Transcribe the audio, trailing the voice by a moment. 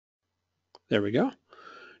There we go.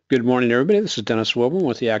 Good morning, everybody. This is Dennis Wilburn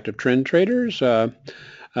with the Active Trend Traders.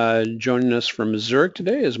 Joining us from Zurich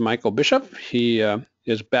today is Michael Bishop. He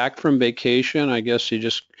is back from vacation. I guess he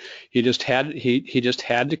just had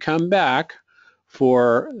to come back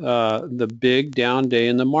for the big down day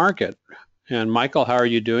in the market. And Michael, how are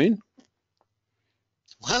you doing?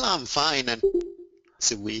 Well, I'm fine, and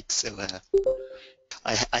it's a week, so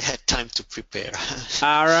I had time to prepare.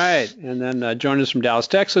 All right. And then joining us from Dallas,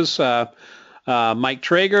 Texas, Mike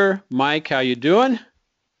Traeger. Mike, how you doing?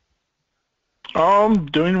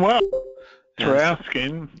 Doing well. Thanks for And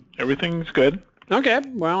asking. Everything's good. Okay,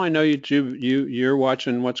 well, I know you're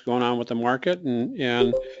watching what's going on with the market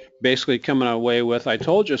and basically coming away with "I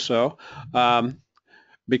told you so,"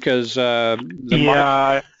 because the mark.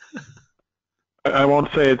 Yeah, I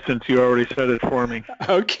won't say it since you already said it for me.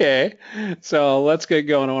 Okay, so let's get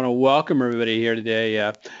going. I want to welcome everybody here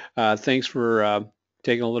today. Thanks for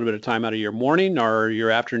taking a little bit of time out of your morning or your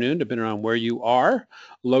afternoon, depending on where you are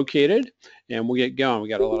located, and we'll get going. We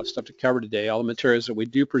got a lot of stuff to cover today. All the materials that we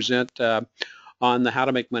do present on the How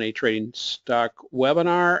to Make Money Trading Stock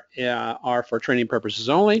webinar are for training purposes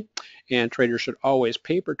only, and traders should always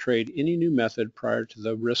paper trade any new method prior to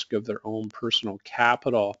the risk of their own personal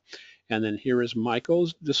capital. And then here is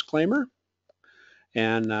Michael's disclaimer.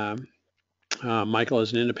 And Michael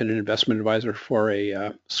is an independent investment advisor for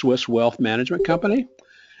a Swiss wealth management company.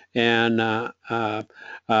 And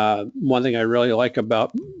one thing I really like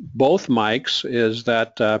about both Mikes is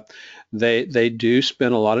that they do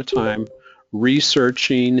spend a lot of time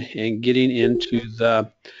researching and getting into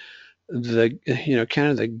the kind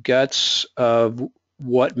of the guts of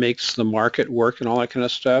what makes the market work and all that kind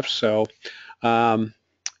of stuff. So um,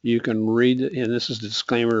 you can read, and this is the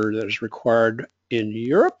disclaimer that is required in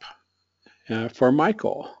Europe for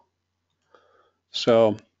Michael.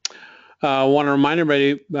 So I want to remind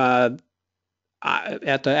everybody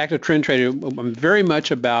at the Active Trend Trader, I'm very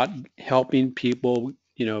much about helping people,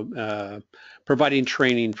 providing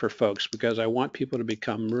training for folks because I want people to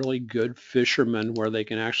become really good fishermen where they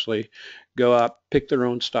can actually go out, pick their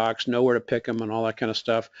own stocks, know where to pick them and all that kind of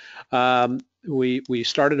stuff. We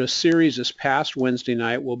started a series this past Wednesday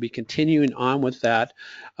night. We'll be continuing on with that.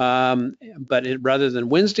 But rather than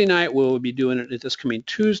Wednesday night, we'll be doing it this coming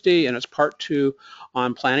Tuesday, and it's part 2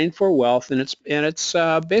 on planning for wealth. And it's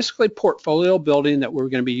basically portfolio building that we're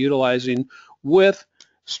going to be utilizing with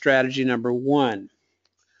strategy number 1.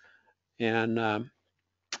 And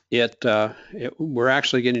we're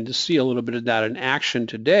actually getting to see a little bit of that in action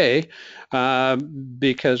today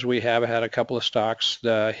because we have had a couple of stocks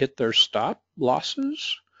hit their stop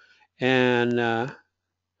losses and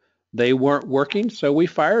they weren't working, so we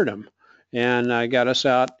fired them and got us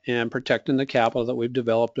out and protecting the capital that we've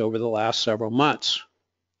developed over the last several months.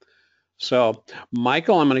 So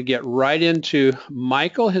Michael, I'm going to get right into,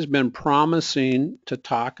 Michael has been promising to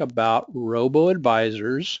talk about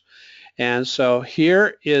robo-advisors. And so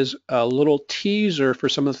here is a little teaser for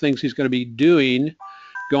some of the things he's going to be doing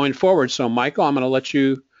going forward. So Michael, I'm going to let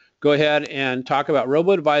you go ahead and talk about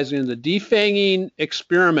robo-advising and the defanging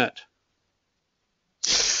experiment.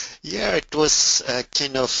 Yeah, it was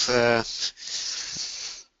kind of a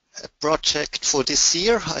project for this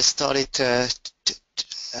year. I started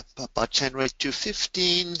about January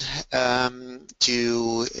 2015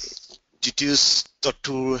 to do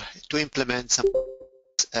to implement some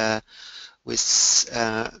with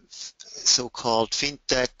so-called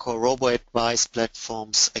fintech or robo-advice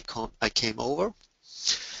platforms I came over,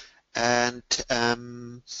 and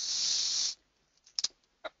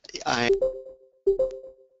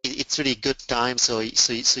it's really good time. So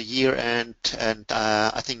year end, and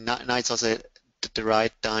I think now it's also the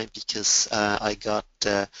right time because I got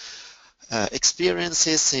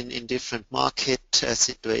experiences in different market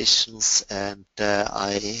situations, and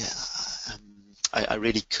I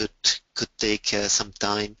really could take some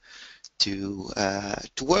time to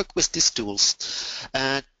work with these tools.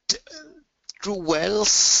 True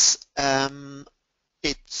Wealth,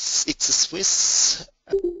 it's a Swiss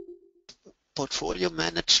portfolio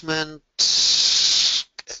management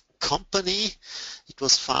company. It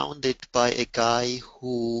was founded by a guy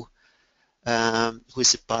who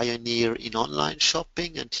is a pioneer in online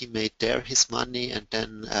shopping, and he made there his money, and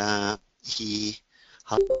then he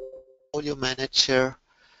had a portfolio manager,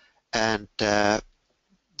 and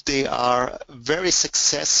they are very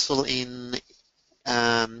successful in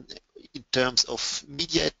terms of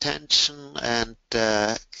media attention and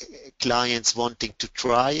clients wanting to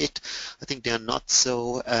try it. I think they are not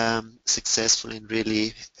so successful in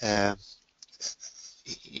really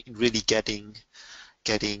getting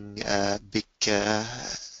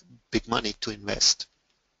big money to invest.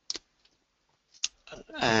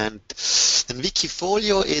 And then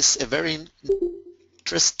Wikifolio is a very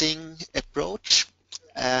interesting approach,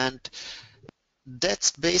 and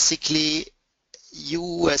that's basically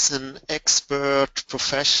you as an expert,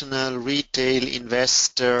 professional, retail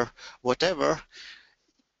investor, whatever,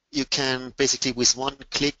 you can basically with one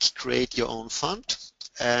click create your own fund,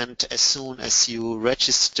 and as soon as you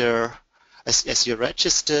register, as you're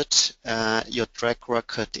registered, your track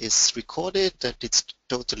record is recorded, and it's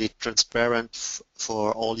totally transparent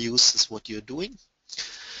for all users what you're doing.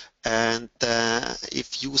 And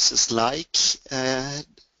if users like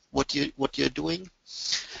what you're doing,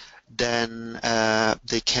 then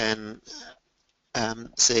they can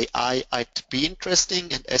say I'd be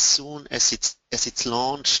interesting, and as soon as it's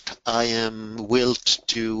launched, I am willed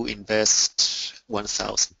to invest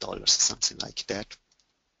 $1,000, something like that.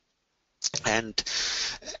 And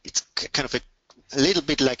it's kind of a little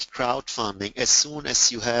bit like crowdfunding. As soon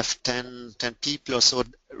as you have 10 people or so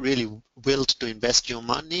really willed to invest your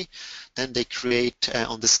money, then they create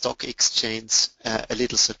on the stock exchange a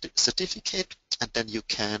little certificate, and then you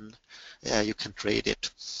can trade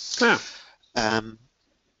it. Yeah.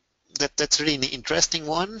 That's really an interesting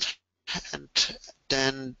one. And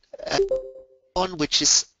then one which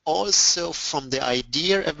is also from the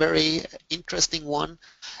idea a very interesting one.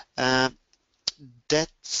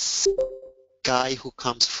 That's a guy who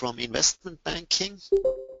comes from investment banking.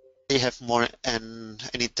 They have more an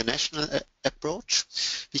international approach.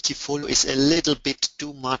 Wikifolio is a little bit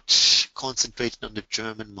too much concentrated on the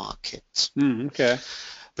German market. Okay.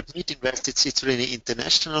 But Meet Invest, it's really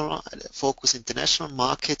international, focus international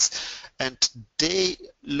markets, and they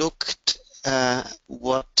looked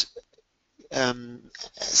what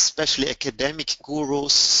especially academic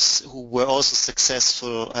gurus who were also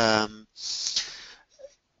successful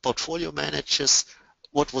portfolio managers,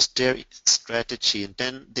 what was their strategy, and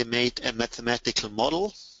then they made a mathematical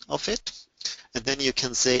model of it, and then you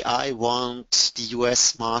can say I want the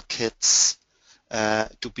US markets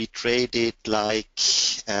to be traded like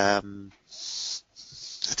I'm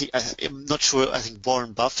not sure. I think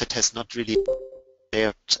Warren Buffett has not really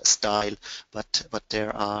their style, but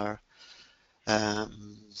there are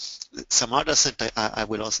some others, and I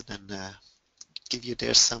will also then give you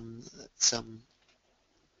there some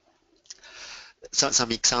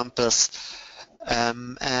examples,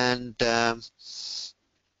 and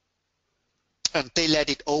they let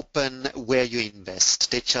it open where you invest.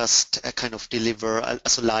 They just kind of deliver,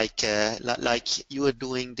 so like you are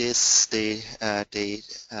doing this, they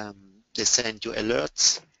send you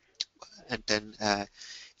alerts, and then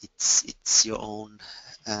it's your own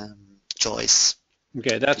choice.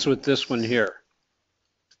 Okay, that's with this one here.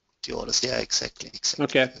 The orders, yeah, exactly.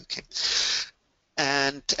 Okay.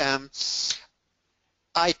 And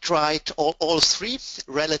I tried all three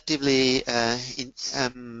relatively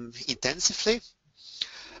intensively,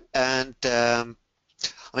 and I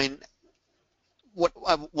mean, what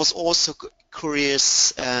I was also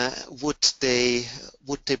curious, would they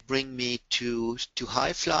bring me to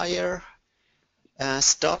high flyer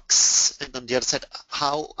stocks, and on the other side,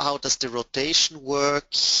 how does the rotation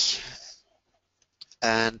work,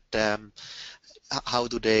 and how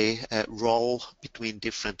do they roll between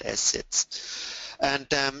different assets? And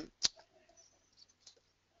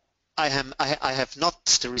I have not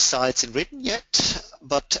the results in written yet,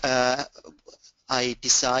 but I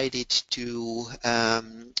decided to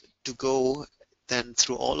go then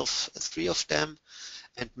through all of three of them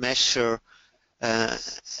and measure.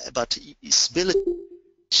 But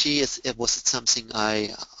usability was something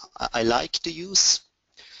I like to use.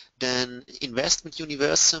 Then Investment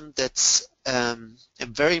Universum, that's a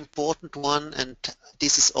very important one, and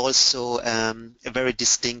this is also a very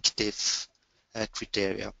distinctive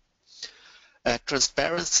criteria.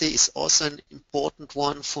 Transparency is also an important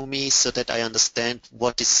one for me, so that I understand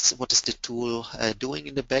what is the tool doing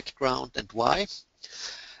in the background and why.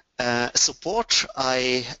 Support,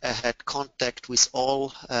 I had contact with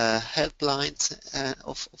all helplines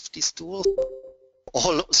of this tool.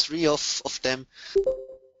 All three of them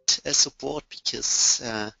support, because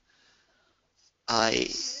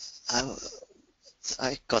I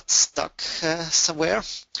got stuck somewhere.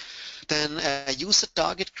 Then user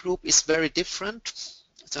target group is very different.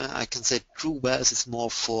 So I can say True Wealth is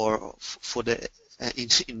more for the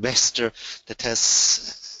investor that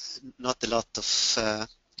has not a lot of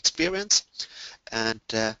experience, and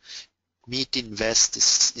Meet Invest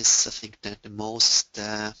is I think the most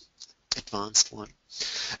advanced one.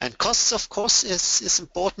 And costs, of course, is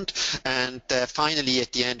important, and finally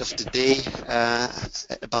at the end of the day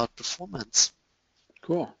about performance.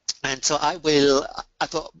 Cool. And so I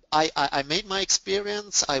thought I made my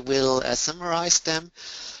experience. I will summarize them.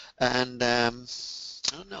 And I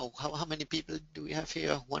don't know how many people do we have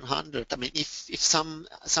here? 100. I mean, if some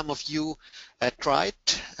of you tried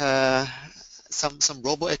some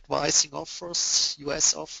robo advising offers,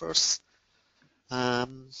 US offers,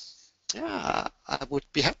 yeah, I would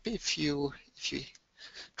be happy if you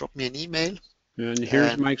drop me an email. And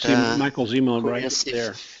here's And, Michael's email right curious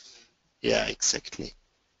there. Yeah, exactly.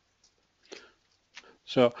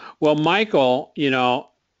 So, well, Michael, you know,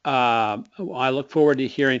 I look forward to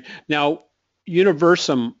hearing. Now,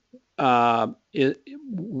 Universum,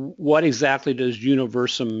 what exactly does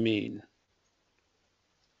Universum mean?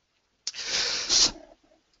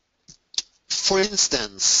 For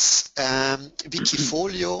instance,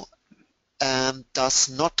 Wikifolio does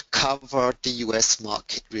not cover the US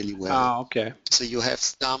market really well. Oh, okay. So you have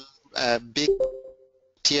some big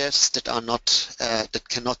ETFs that are not that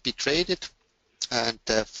cannot be traded, and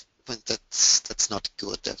that's not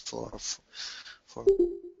good for at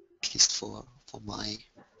least for my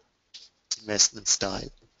investment style.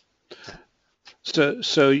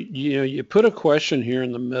 So you know, you put a question here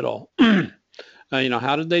in the middle. You know,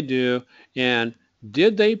 how did they do, and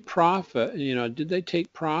did they profit? You know, did they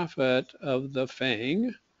take profit of the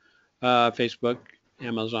FANG, Facebook,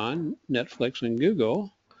 Amazon, Netflix, and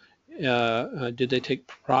Google? Did they take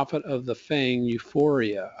profit of the FANG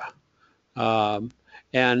euphoria?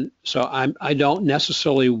 And so I don't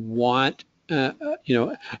necessarily want you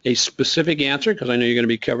know, a specific answer, because I know you're going to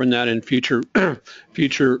be covering that in future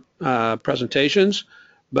future presentations.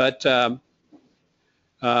 But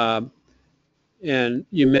and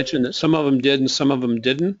you mentioned that some of them did and some of them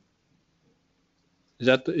didn't. Is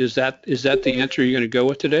that the answer you're going to go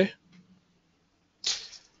with today?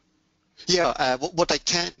 Yeah, what I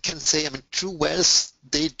can say, I mean, True Wealth,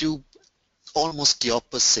 they do almost the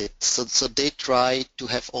opposite. So they try to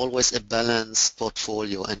have always a balanced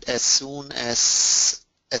portfolio, and as soon as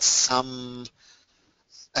some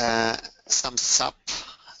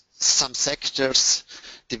sectors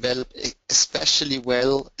develop especially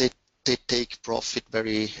well, they take profit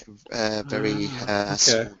very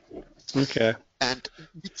soon. Okay. And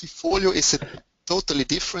Wikifolio is a totally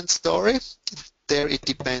different story. There it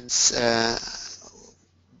depends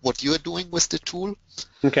what you are doing with the tool.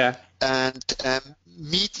 Okay. And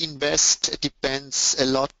Meet Invest depends a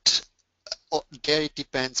lot. There it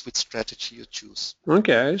depends which strategy you choose.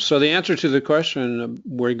 Okay, so the answer to the question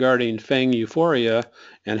regarding FANG euphoria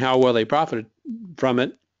and how well they profited from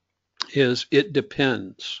it is it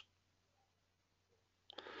depends.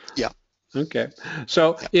 Yeah. Okay,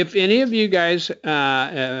 so if any of you guys,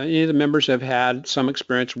 any of the members have had some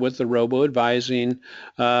experience with the robo-advising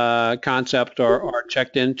concept or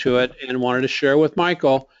checked into it and wanted to share with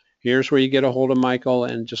Michael, here's where you get a hold of Michael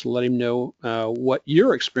and just let him know what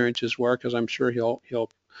your experiences were, because I'm sure he'll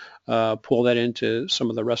pull that into some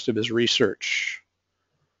of the rest of his research.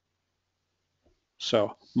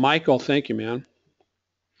 So, Michael, thank you, man.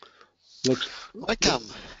 Welcome.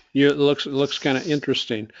 Looks kind of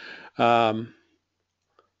interesting. And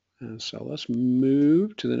so let's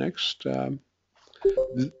move to the next.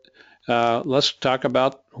 Let's talk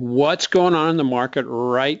about what's going on in the market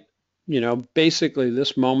right, you know, basically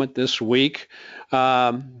this moment, this week.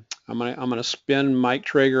 I'm gonna spin Mike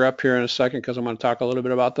Traeger up here in a second because I'm going to talk a little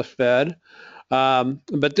bit about the Fed.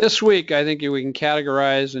 But this week, I think we can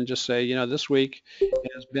categorize and just say, you know, this week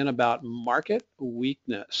has been about market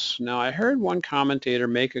weakness. Now, I heard one commentator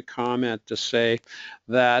make a comment to say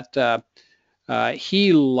that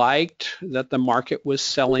he liked that the market was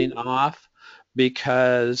selling off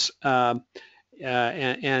because and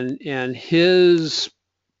his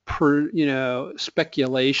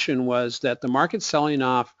speculation was that the market's selling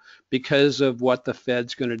off because of what the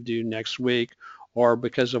Fed's going to do next week, or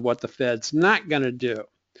because of what the Fed's not going to do.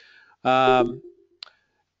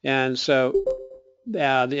 And so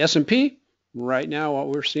the S&P right now, what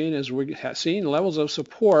we're seeing is we're seeing levels of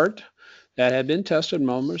support that have been tested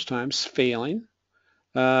numerous times failing.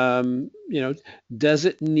 You know, does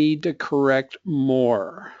it need to correct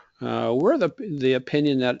more? We're the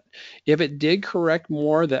opinion that if it did correct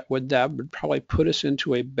more, that would probably put us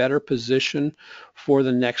into a better position for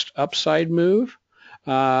the next upside move.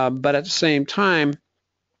 But at the same time,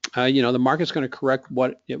 you know, the market's going to correct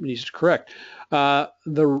what it needs to correct.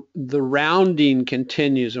 The rounding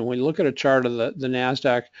continues, and when you look at a chart of the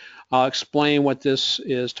NASDAQ, I'll explain what this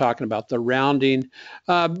is talking about. The rounding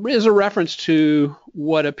is a reference to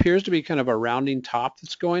what appears to be kind of a rounding top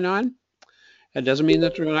that's going on. It doesn't mean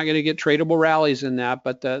that we're not going to get tradable rallies in that,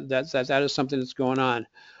 but that is something that's going on.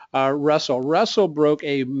 Russell. Russell broke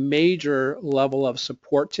a major level of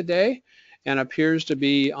support today and appears to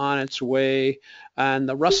be on its way. And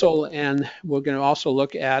the Russell, and we're going to also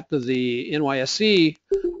look at the NYSE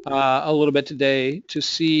a little bit today to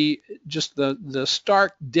see just the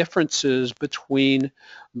stark differences between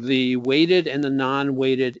the weighted and the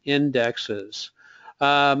non-weighted indexes.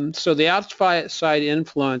 So the outside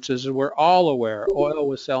influences, we're all aware, oil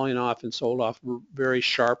was selling off and sold off very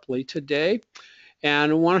sharply today.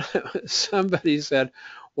 And somebody said,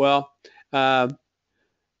 well,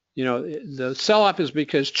 you know, the sell-off is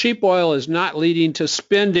because cheap oil is not leading to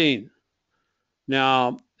spending.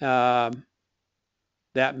 Now,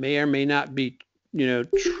 that may or may not be, you know,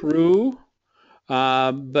 true.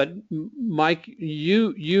 But Mike,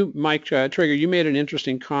 Mike Traeger, you made an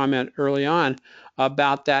interesting comment early on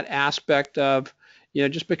about that aspect of, you know,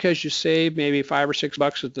 just because you save maybe $5 or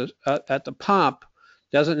 $6 at the pump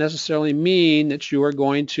doesn't necessarily mean that you are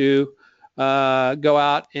going to go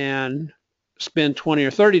out and spend $20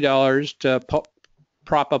 or $30 to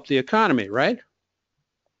prop up the economy, right?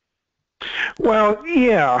 Well,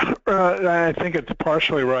 yeah, I think it's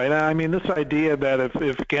partially right. I mean, this idea that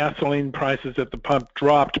if gasoline prices at the pump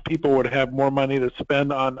dropped, people would have more money to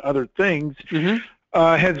spend on other things,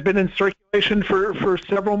 has been in circulation for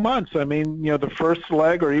several months. I mean, you know, the first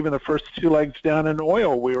leg or even the first two legs down in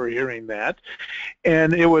oil, we were hearing that,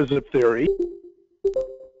 and it was a theory.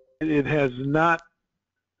 It has not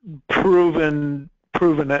proven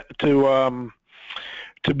to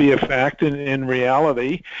be a fact in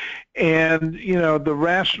reality. And, you know, the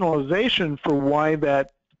rationalization for why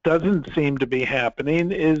that doesn't seem to be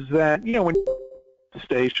happening is that, you know, when you're at the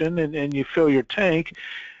station and you fill your tank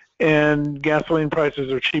and gasoline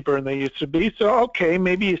prices are cheaper than they used to be, so okay,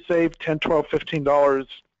 maybe you save $10, $12, $15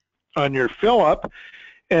 on your fill up,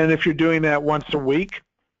 and if you're doing that once a week,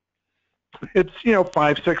 it's, you know,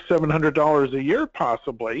 $500, $600, $700 a year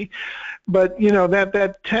possibly. But, you know,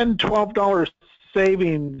 that $10, $12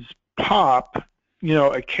 savings pop, you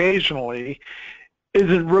know, occasionally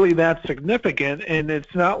isn't really that significant, and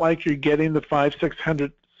it's not like you're getting the $500,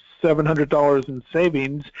 $600, $700 in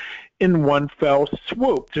savings in one fell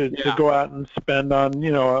swoop to go out and spend on,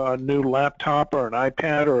 you know, a new laptop or an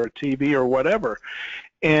iPad or a TV or whatever.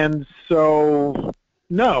 And so,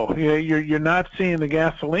 no, you're not seeing the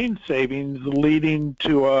gasoline savings leading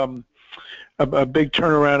to a big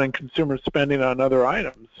turnaround in consumer spending on other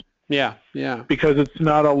items. Yeah, yeah. Because it's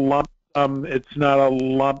not a lump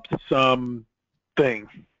sum thing.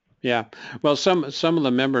 Yeah. Well, some of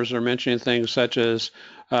the members are mentioning things such as,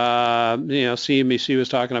 you know, CNBC was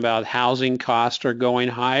talking about housing costs are going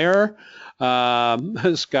higher.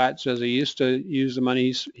 Scott says he used to use the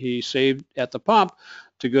money he saved at the pump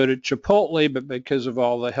to go to Chipotle, but because of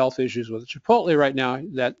all the health issues with Chipotle right now,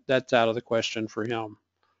 that's out of the question for him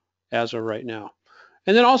as of right now.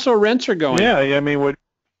 And then also rents are going. Yeah, I mean, what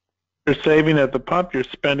you're saving at the pump, you're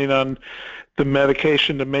spending on the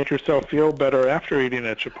medication to make yourself feel better after eating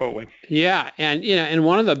at Chipotle. Yeah, and you know, and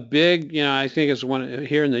one of the big, you know, I think is one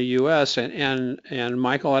here in the U.S. and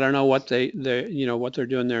Michael, I don't know what they you know what they're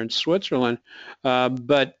doing there in Switzerland,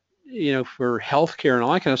 but you know, for healthcare and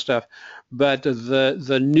all that kind of stuff. But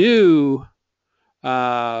the new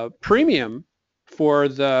premium for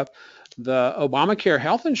the Obamacare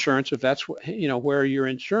health insurance, if that's you know where your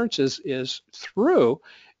insurance is through,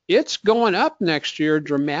 it's going up next year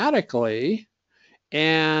dramatically,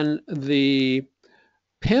 and the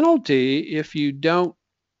penalty if you don't,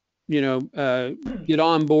 you know, get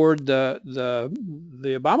on board the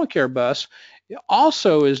Obamacare bus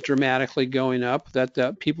also is dramatically going up. That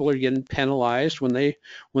the people are getting penalized when they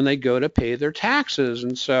go to pay their taxes,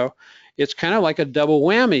 and so it's kind of like a double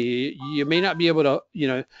whammy. You may not be able to, you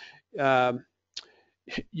know,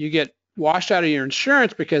 you get washed out of your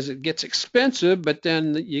insurance because it gets expensive, but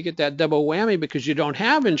then you get that double whammy because you don't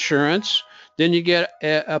have insurance. Then you get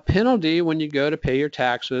a penalty when you go to pay your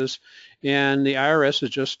taxes, and the IRS is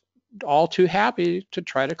just all too happy to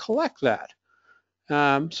try to collect that.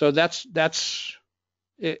 So that's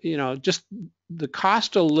you know, just the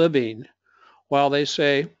cost of living. While they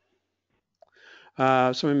say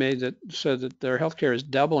somebody said that their healthcare is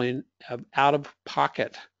doubling out of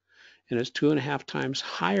pocket, and it's 2.5 times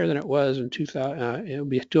higher than it was in 2000. It'll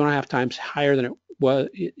be 2.5 times higher than it was.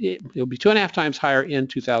 It'll be 2.5 times higher in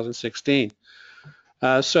 2016.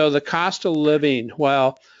 So the cost of living,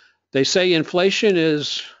 well, they say inflation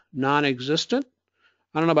is non-existent.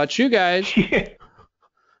 I don't know about you guys.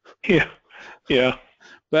 Yeah.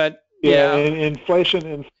 But yeah,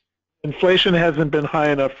 inflation hasn't been high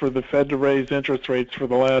enough for the Fed to raise interest rates for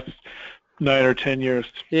the last 9 or 10 years.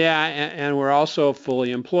 Yeah, and we're also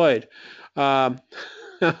fully employed.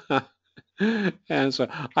 And so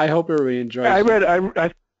I hope everybody enjoys I it. read,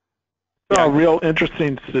 I saw a real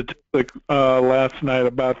interesting statistic last night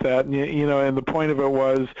about that, and and the point of it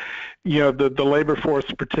was, the labor force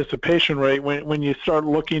participation rate. When you start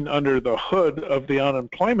looking under the hood of the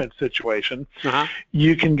unemployment situation,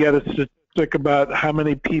 you can get a statistic about how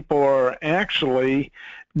many people are actually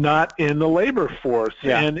not in the labor force,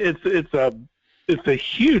 and it's a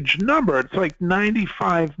huge number. It's like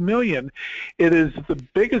 95 million. It is the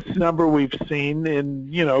biggest number we've seen in,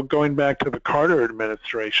 going back to the Carter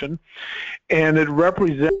administration, and it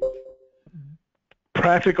represents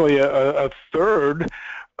practically a third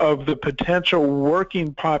of the potential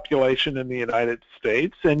working population in the United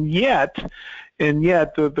States, and yet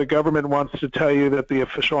the government wants to tell you that the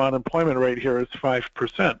official unemployment rate here is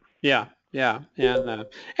 5%. Yeah. Yeah, and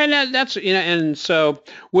that's and so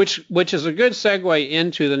which is a good segue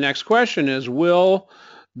into the next question is, will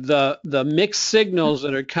the mixed signals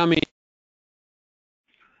that are coming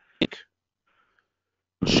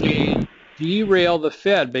derail the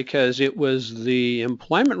Fed? Because it was the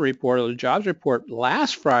employment report or the jobs report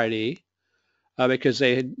last Friday, because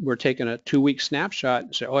they were taking a 2-week snapshot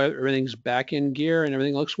and said, oh, everything's back in gear and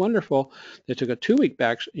everything looks wonderful. They took a 2-week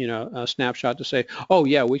back, snapshot to say, oh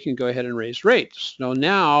yeah, we can go ahead and raise rates. So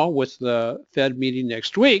now with the Fed meeting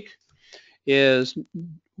next week,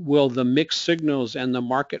 will the mixed signals and the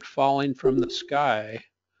market falling from the sky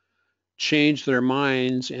change their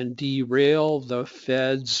minds and derail the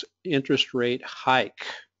Fed's interest rate hike?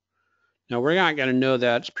 Now we're not going to know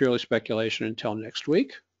that. It's purely speculation until next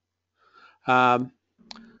week. But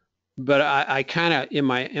I kind of, in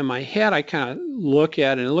my head, I kind of look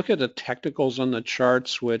at the technicals on the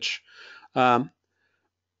charts, which,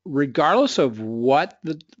 regardless of what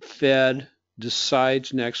the Fed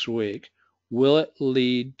decides next week, will it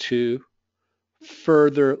lead to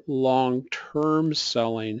further long-term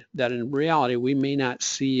selling that in reality we may not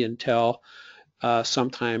see until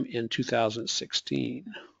sometime in 2016.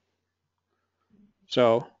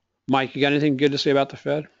 So, Mike, you got anything good to say about the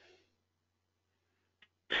Fed?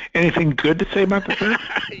 Anything good to say about the Fed?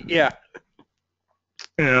 Yeah.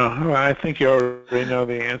 Yeah, well, I think you already know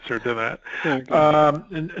the answer to that. Okay.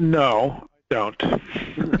 No, I don't.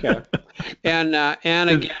 Okay. And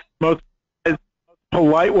again, most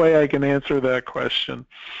polite way I can answer that question.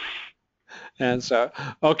 And so,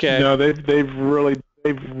 okay. No, they've really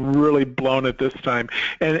blown it this time.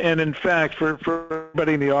 And in fact, for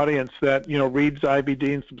everybody in the audience that reads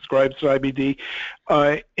IBD and subscribes to IBD,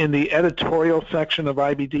 in the editorial section of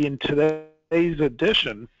IBD in today's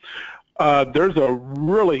edition, there's a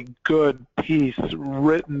really good piece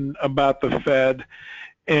written about the Fed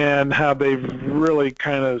and how they've really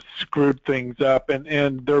kind of screwed things up,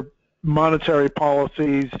 and their monetary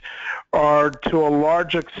policies are to a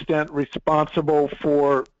large extent responsible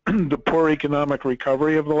for the poor economic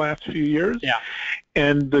recovery of the last few years,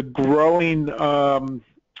 and the growing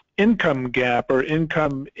income gap or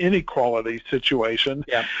income inequality situation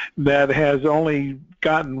that has only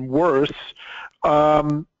gotten worse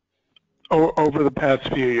over the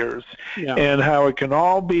past few years, and how it can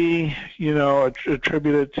all be,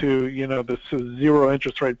 attributed to, this zero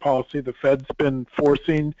interest rate policy the Fed's been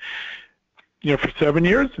forcing, for 7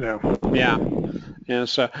 years now. Yeah. And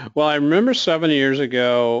so, well, I remember 7 years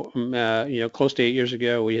ago, close to 8 years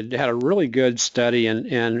ago, we had a really good study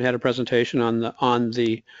and had a presentation on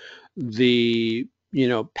the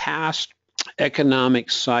past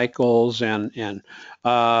economic cycles and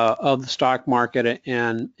of the stock market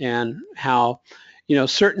and how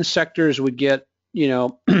certain sectors would get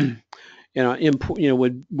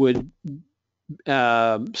would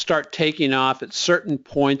start taking off at certain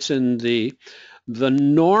points in the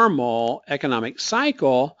normal economic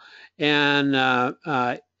cycle, and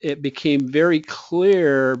it became very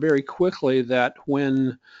clear very quickly that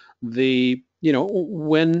when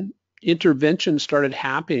when intervention started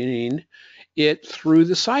happening, it threw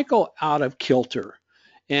the cycle out of kilter.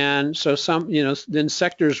 And so then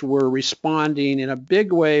sectors were responding in a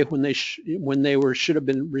big way when they should have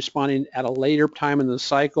been responding at a later time in the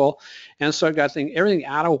cycle, and so it got everything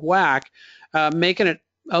out of whack, making it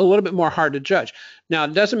a little bit more hard to judge. Now,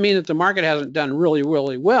 it doesn't mean that the market hasn't done really,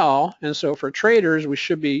 really well, and so for traders, we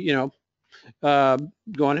should be going,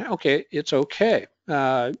 okay, it's okay,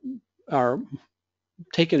 or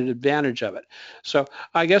taking advantage of it. So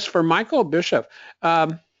I guess for Michael Bishop,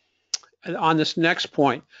 on this next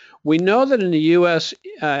point, we know that in the U.S.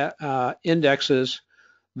 Indexes,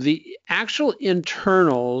 the actual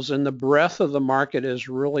internals and the breadth of the market is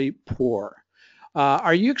really poor.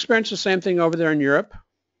 Are you experiencing the same thing over there in Europe?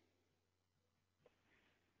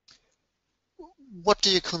 what do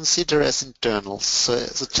you consider as internals? So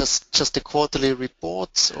just the quarterly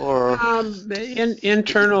reports, or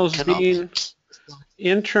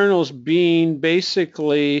internals being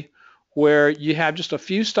basically where you have just a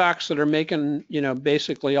few stocks that are making,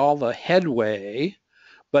 basically all the headway,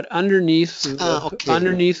 but underneath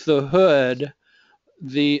the hood,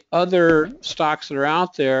 the other stocks that are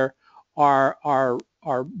out there are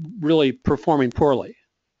really performing poorly.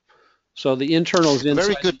 So the internals inside.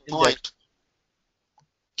 Very good point.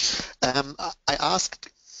 I asked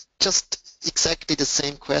just exactly the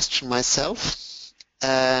same question myself,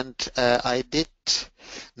 and I did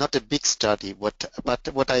not a big study. But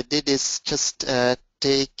what I did is just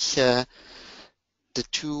take the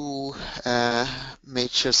two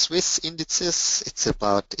major Swiss indices. It's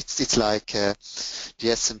like the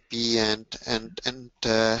S&P and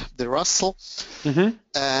the Russell,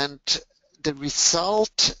 and the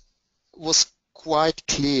result was quite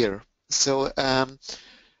clear. So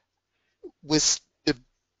with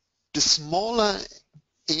the smaller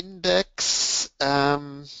index,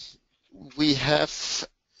 we have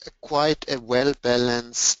quite a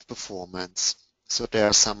well-balanced performance. So there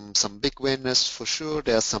are some big winners for sure,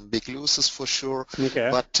 there are some big losers for sure,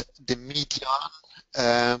 but the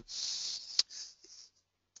median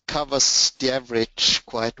covers the average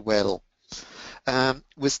quite well.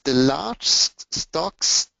 With the large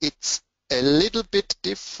stocks, it's a little bit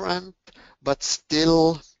different, but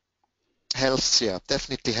still healthier,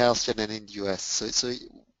 definitely healthier than in the US.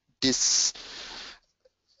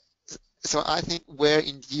 So I think where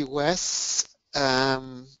in the US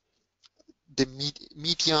the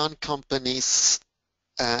median companies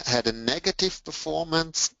had a negative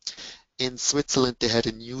performance, in Switzerland they had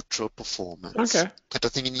a neutral performance. Okay. And I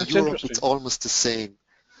think in Europe it's almost the same.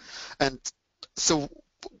 And so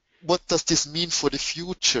what does this mean for the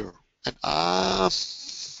future? And I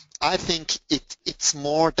think it's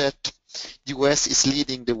more that US is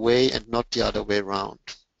leading the way and not the other way around.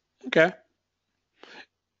 Okay.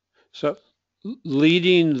 So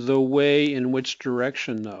leading the way in which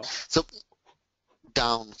direction though? So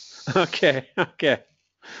down. Okay.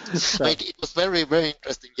 So. It was very, very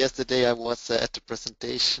interesting. Yesterday I was at a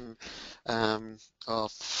presentation of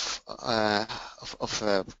a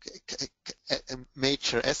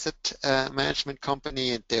major asset management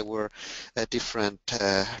company, and there were different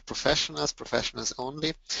professionals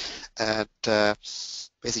only. And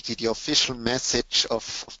basically the official message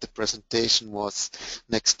of the presentation was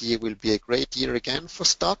next year will be a great year again for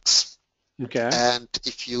stocks. Okay. And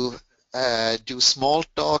if you do small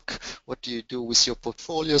talk, what do you do with your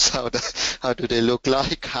portfolios? How do they look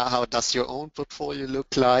like? How does your own portfolio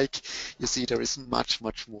look like? You see, there is much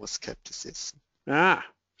more skepticism.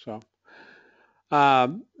 So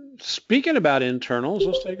speaking about internals,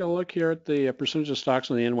 let's take a look here at the percentage of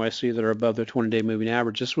stocks on the NYSE that are above their 20-day moving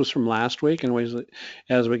average. This was from last week, and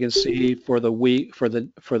as we can see for the week, it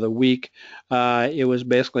was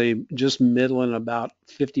basically just middling. About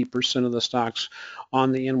 50% of the stocks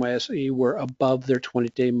on the NYSE were above their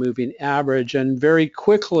 20-day moving average, and very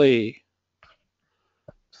quickly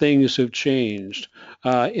things have changed.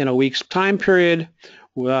 In a week's time period,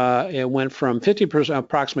 it went from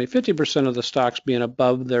approximately 50% of the stocks being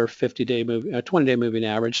above their 20-day moving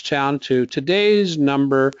average down to today's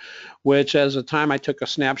number, which as the time I took a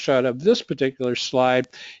snapshot of this particular slide,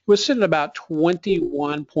 it was sitting at about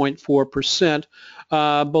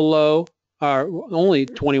 21.4% below, only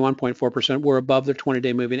 21.4% were above their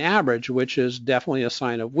 20-day moving average, which is definitely a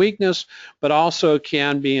sign of weakness, but also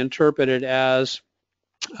can be interpreted as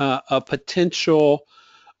a potential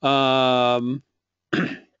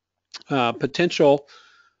potential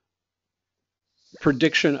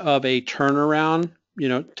prediction of a turnaround,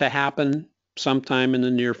 to happen sometime in the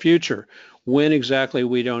near future. When exactly,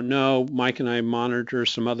 we don't know. Mike and I monitor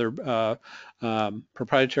some other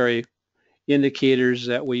proprietary indicators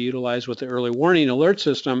that we utilize with the early warning alert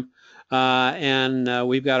system, and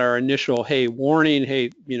we've got our initial, hey, warning, hey,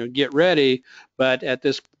 get ready. But at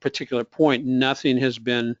this particular point, nothing has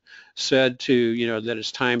been said to, that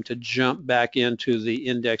it's time to jump back into the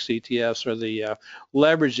index ETFs or the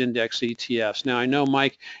leverage index ETFs. Now, I know,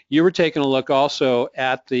 Mike, you were taking a look also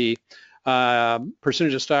at the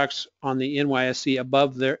percentage of stocks on the NYSE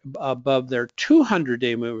above their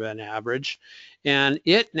 200-day moving average, and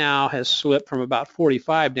it now has slipped from about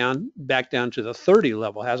 45 back down to the 30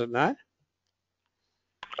 level, has it not?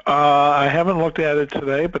 I haven't looked at it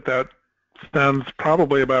today, but that sounds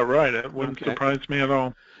probably about right. It wouldn't surprise me at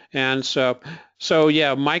all. And so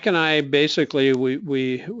yeah, Mike and I basically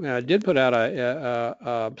we did put out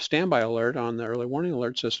a standby alert on the early warning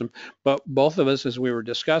alert system, but both of us, as we were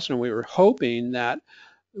discussing, we were hoping that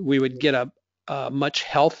we would get a much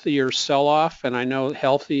healthier sell-off, and I know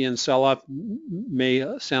healthy and sell-off may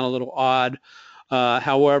sound a little odd.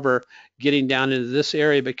 However, getting down into this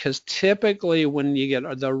area, because typically when you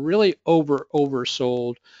get the really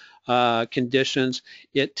oversold conditions,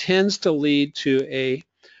 it tends to lead to a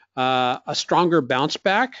stronger bounce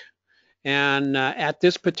back. And at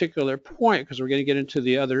this particular point, because we're going to get into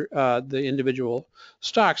the other the individual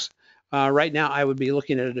stocks, right now I would be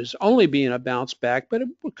looking at it as only being a bounce back, but it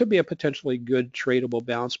could be a potentially good tradable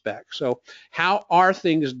bounce back. So how are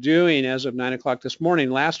things doing as of 9 o'clock this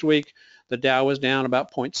morning? Last week, the Dow was down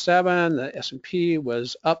about 0.7, the S&P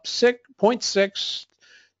was up 0.6,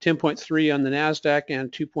 10.3 on the NASDAQ, and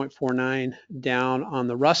 2.49 down on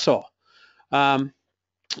the Russell.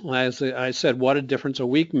 As I said, what a difference a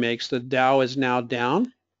week makes. The Dow is now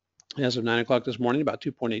down as of 9 o'clock this morning, about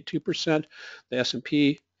 2.82%. The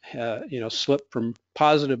S&P slipped from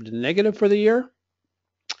positive to negative for the year.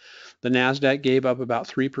 The NASDAQ gave up about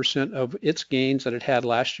 3% of its gains that it had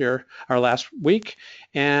last year or last week,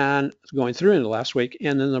 and going through into last week.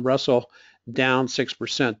 And then the Russell down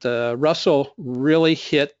 6%. The Russell really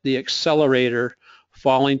hit the accelerator,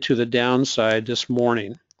 falling to the downside this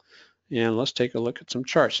morning. And let's take a look at some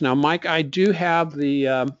charts. Now, Mike, I do have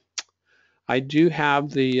the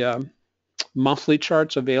monthly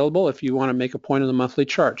charts available if you want to make a point of the monthly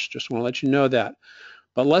charts. Just want to let you know that.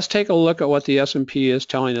 But let's take a look at what the S&P is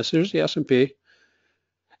telling us. Here's the S&P.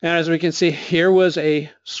 And as we can see, here was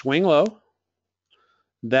a swing low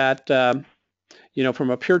that, from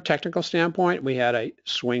a pure technical standpoint, we had a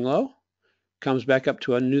swing low. Comes back up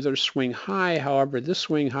to another swing high. However, this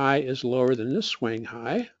swing high is lower than this swing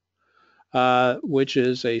high, which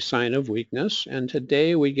is a sign of weakness. And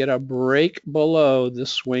today we get a break below the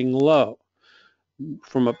swing low.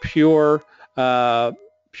 From a purely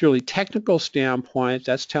technical standpoint,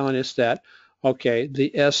 that's telling us that, okay,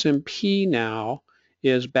 the S&P now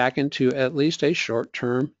is back into at least a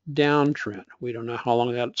short-term downtrend. We don't know how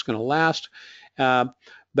long that's going to last, but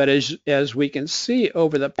as we can see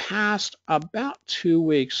over the past about 2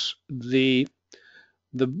 weeks, the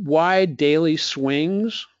wide daily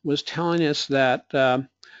swings was telling us that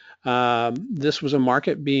this was a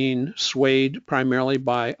market being swayed primarily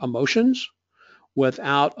by emotions,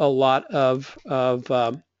 without a lot of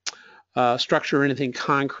structure or anything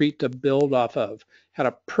concrete to build off of.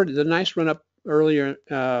 Had the nice run up earlier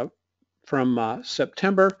from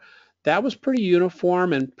September. That was pretty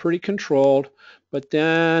uniform and pretty controlled. But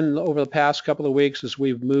then over the past couple of weeks, as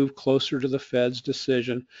we've moved closer to the Fed's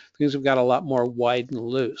decision, things have got a lot more wide and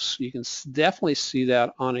loose. You can definitely see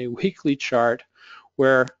that on a weekly chart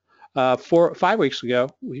where 5 weeks ago,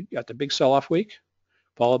 we got the big sell-off week,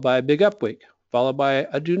 followed by a big up week, followed by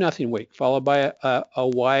a do-nothing week, followed by a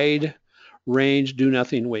wide range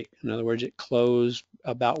do-nothing week. In other words, it closed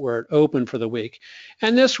about where it opened for the week.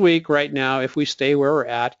 And this week, right now, if we stay where we're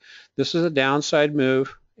at, this is a downside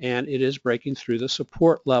move, and it is breaking through the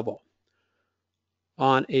support level.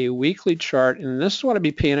 On a weekly chart, and this is what I'd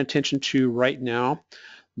be paying attention to right now,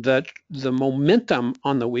 the momentum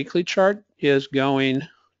on the weekly chart is going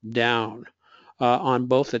down. On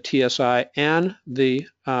both the TSI and the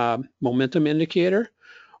momentum indicator,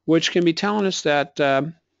 which can be telling us that,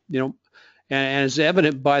 and is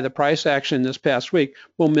evident by the price action this past week,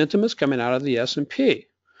 momentum is coming out of the S&P.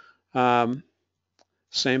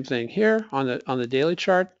 Same thing here on the daily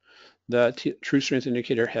chart. The true strength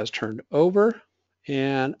indicator has turned over,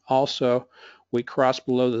 and also we crossed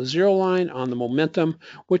below the zero line on the momentum,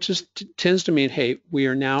 which tends to mean, hey, we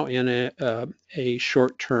are now in a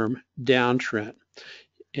short-term downtrend.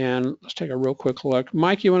 And let's take a real quick look.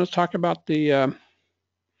 Mike, you want to talk about the anything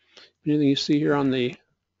you see here on this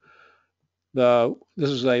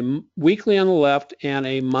is a weekly on the left and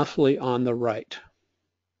a monthly on the right.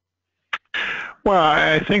 Well,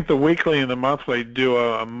 I think the weekly and the monthly do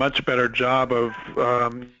a much better job of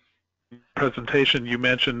presentation. You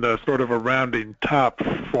mentioned sort of a rounding top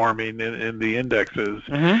forming in the indexes.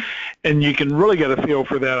 Mm-hmm. And you can really get a feel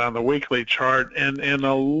for that on the weekly chart and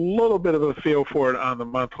a little bit of a feel for it on the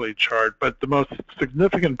monthly chart. But the most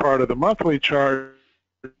significant part of the monthly chart,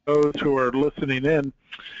 those who are listening in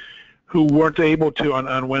who weren't able to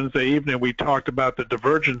on Wednesday evening, we talked about the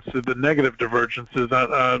divergences, the negative divergences,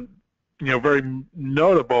 very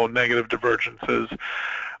notable negative divergences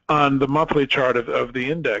on the monthly chart of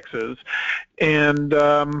the indexes. And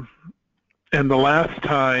the last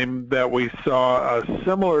time that we saw a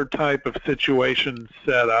similar type of situation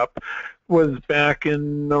set up was back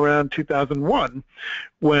in around 2001,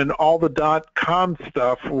 when all the dot-com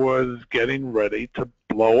stuff was getting ready to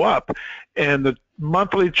blow up. And the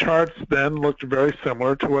monthly charts then looked very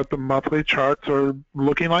similar to what the monthly charts are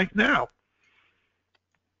looking like now.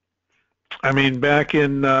 I mean, back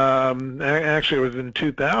in actually it was in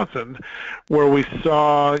 2000, where we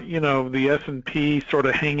saw, the S&P sort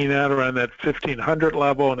of hanging out around that 1500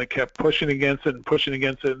 level, and it kept pushing against it and pushing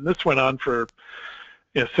against it, and this went on for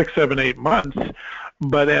 6, 7, 8 months.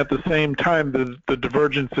 But at the same time, the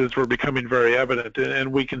divergences were becoming very evident,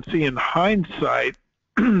 and we can see in hindsight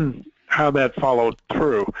how that followed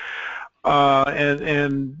through.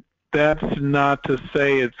 And that's not to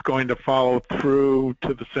say it's going to follow through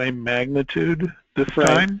to the same magnitude this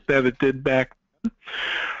time that it did back then.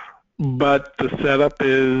 But the setup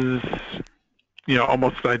is,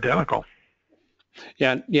 almost identical.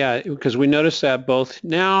 Yeah, because we noticed that both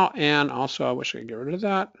now and also, I wish I could get rid of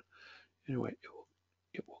that. Anyway,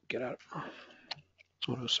 it will get out.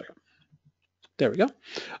 Hold on a second. There we go.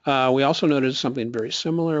 We also noticed something very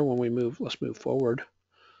similar when we move. Let's move forward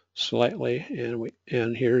slightly,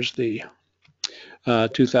 and here's the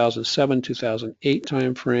 2007, 2008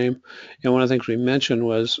 time frame. And one of the things we mentioned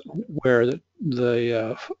was where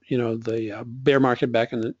the bear market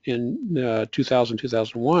back in 2000,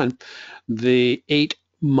 2001, the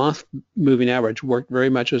 8-month moving average worked very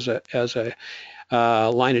much as a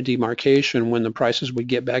line of demarcation. When the prices would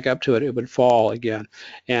get back up to it, it would fall again.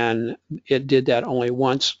 And it did that only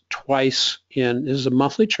once, twice this is a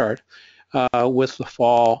monthly chart, with the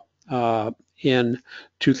fall in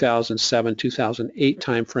 2007, 2008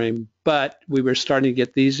 timeframe. But we were starting to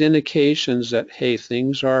get these indications that, hey,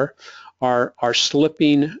 things are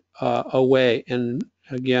slipping away. And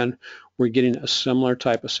again, we're getting a similar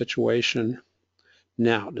type of situation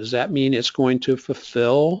now. Does that mean it's going to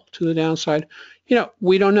fulfill to the downside?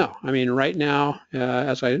 We don't know. I mean, right now,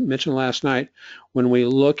 as I mentioned last night, when we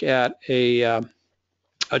look at a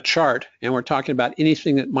chart and we're talking about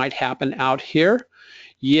anything that might happen out here,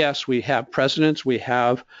 yes, we have precedents. We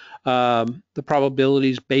have the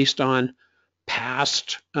probabilities based on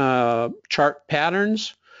past chart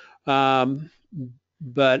patterns,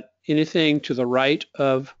 but anything to the right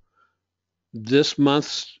of this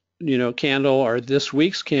month's candle or this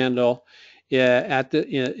week's candle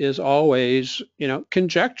is always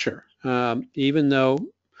conjecture, even though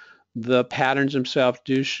the patterns themselves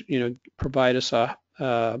do provide us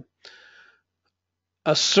a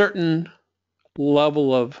certain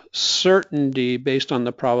level of certainty based on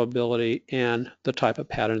the probability and the type of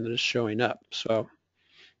pattern that is showing up. So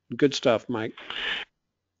good stuff, Mike.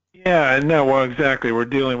 Yeah, no, well, exactly. We're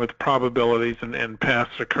dealing with probabilities and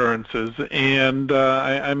past occurrences, and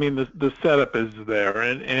I mean the setup is there,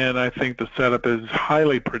 and I think the setup is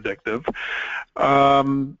highly predictive.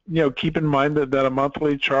 Keep in mind that a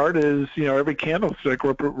monthly chart is, every candlestick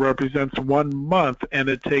represents 1 month, and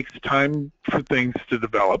it takes time for things to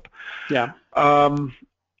develop. Yeah.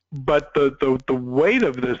 But the weight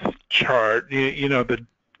of this chart,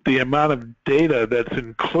 the amount of data that's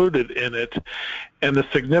included in it and the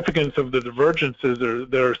significance of the divergences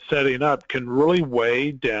they're setting up can really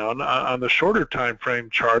weigh down on the shorter time frame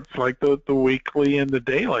charts like the weekly and the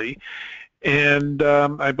daily. And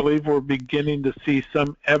I believe we're beginning to see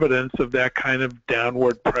some evidence of that kind of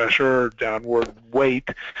downward pressure or downward weight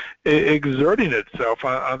exerting itself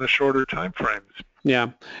on the shorter time frames. Yeah,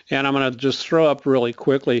 and I'm going to just throw up really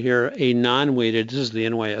quickly here a non-weighted, this is the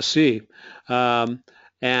NYSE.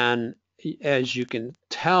 And as you can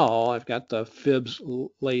tell, I've got the fibs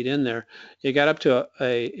laid in there. It got up to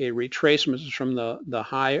a retracement from the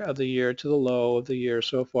high of the year to the low of the year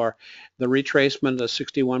so far. The retracement, the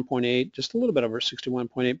 61.8, just a little bit over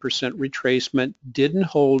 61.8% retracement, didn't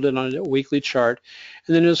hold it on a weekly chart,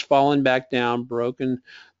 and then it has fallen back down, broken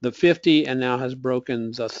the 50, and now has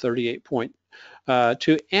broken the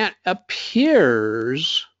 38.2, and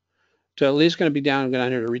appears to at least going to be down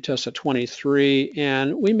here to retest at 23,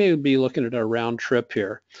 and we may be looking at a round trip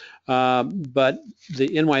here. But the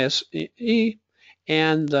NYSE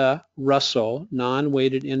and the Russell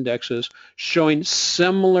non-weighted indexes showing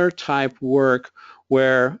similar type work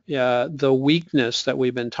where the weakness that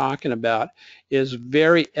we've been talking about is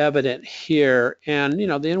very evident here. And the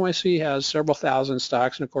NYSE has several thousand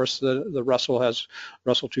stocks, and of course the Russell has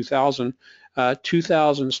Russell 2000.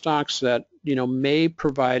 2,000 stocks that may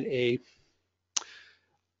provide a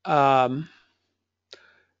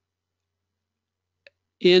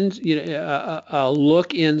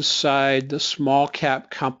look inside the small cap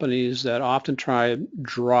companies that often try and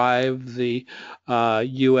drive the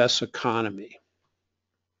U.S. economy.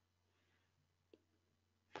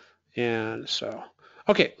 And so,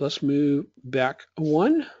 okay, let's move back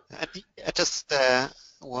one. Just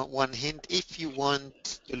one hint, if you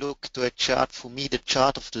want to look to a chart, for me the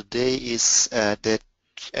chart of the day is the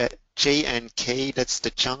JNK, that's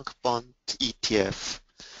the junk bond ETF.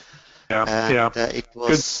 And it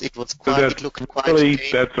was quite. It looked quite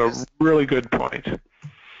dangerous. That's a really good point.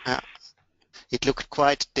 It looked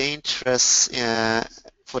quite dangerous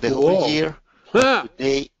for the whole year. But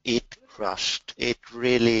today it crushed. It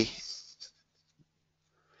really.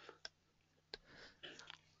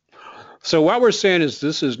 So what we're saying is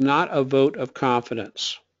this is not a vote of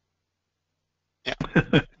confidence. Yeah.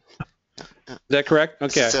 Is that correct?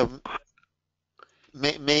 Okay. So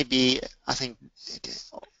maybe I think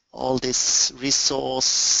all these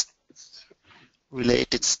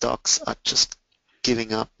resource-related stocks are just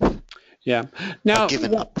giving up. Yeah. Now,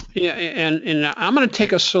 up. Yeah, and I'm going to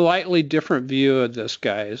take a slightly different view of this,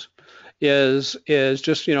 guys. Is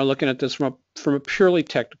just looking at this from a purely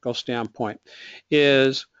technical standpoint.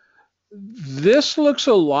 This looks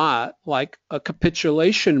a lot like a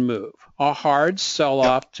capitulation move, a hard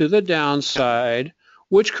sell-off to the downside,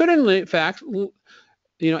 which could in fact,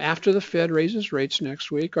 after the Fed raises rates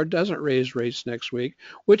next week or doesn't raise rates next week,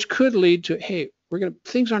 which could lead to, hey,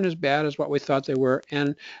 things aren't as bad as what we thought they were,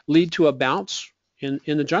 and lead to a bounce in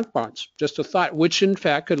the junk bonds. Just a thought, which in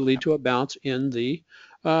fact could lead to a bounce in the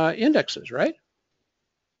indexes, right?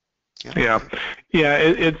 Yeah,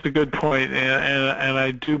 it's a good point, and I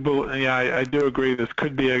do I do agree. This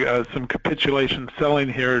could be some capitulation selling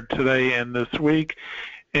here today and this week,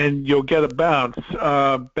 and you'll get a bounce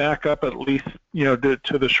back up at least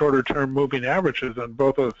to the shorter term moving averages on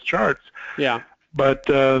both of those charts. Yeah. But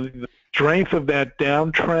the strength of that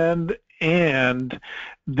downtrend and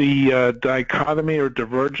the dichotomy or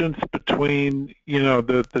divergence between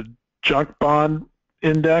the junk bond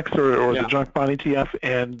index or the junk bond ETF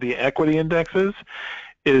and the equity indexes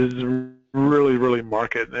is really, really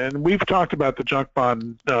marked. And we've talked about the junk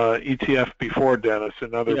bond ETF before, Dennis,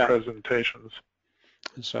 in other presentations.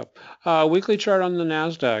 So weekly chart on the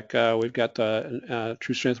NASDAQ, we've got the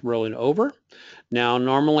true strength rolling over. Now,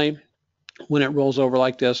 normally when it rolls over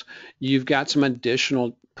like this, you've got some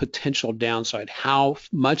additional potential downside. How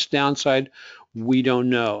much downside, we don't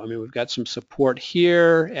know. I mean, we've got some support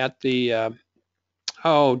here at the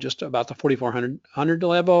just about the 4,400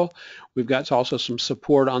 level. We've got also some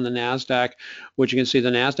support on the NASDAQ, which you can see the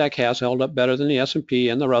NASDAQ has held up better than the S&P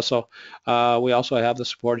and the Russell. We also have the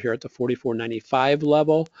support here at the 4,495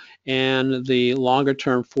 level and the longer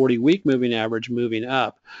term 40-week moving average moving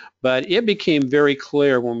up. But it became very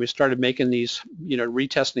clear when we started making these,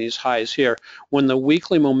 retesting these highs here, when the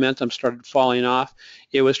weekly momentum started falling off,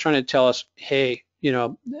 it was trying to tell us, hey,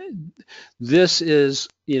 this is,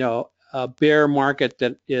 a bear market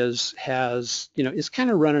that is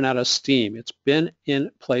kind of running out of steam. It's been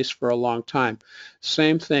in place for a long time.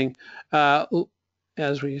 Same thing,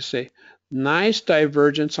 as we say, nice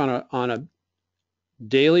divergence on a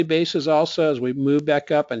daily basis also as we move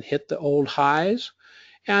back up and hit the old highs,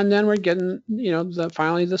 and then we're getting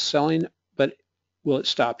finally the selling. But will it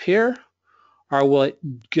stop here, or will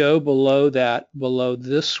it go below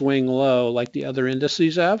this swing low like the other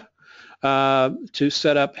indices have? To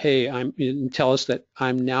set up, hey, and tell us that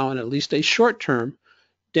I'm now in at least a short-term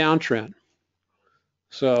downtrend.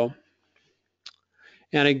 So,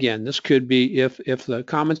 and again, this could be if the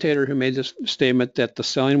commentator who made this statement that the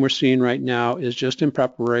selling we're seeing right now is just in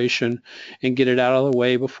preparation and get it out of the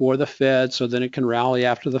way before the Fed, so then it can rally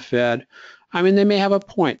after the Fed. I mean, they may have a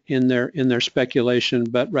point in their speculation,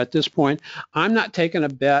 but at this point, I'm not taking a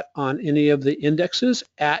bet on any of the indexes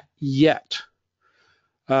yet.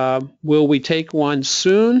 Will we take one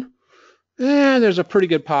soon? There's a pretty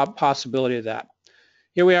good possibility of that.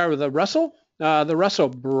 Here we are with the Russell. The Russell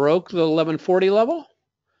broke the 1140 level.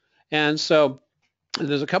 And so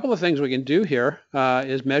there's a couple of things we can do here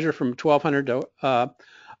is measure from 1200 to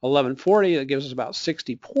 1140. That gives us about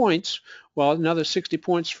 60 points. Well, another 60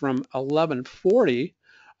 points from 1140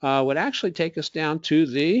 would actually take us down to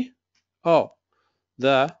the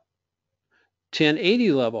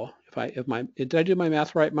 1080 level. Did I do my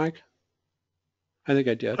math right, Mike? I think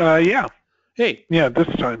I did. Yeah. Hey. Yeah, this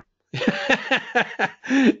time.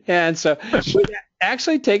 And so it would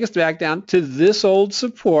actually take us back down to this old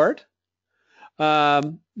support.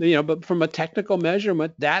 But from a technical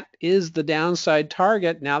measurement, that is the downside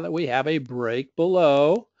target now that we have a break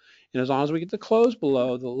below. And as long as we get the close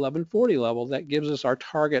below the 1140 level, that gives us our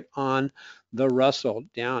target on the Russell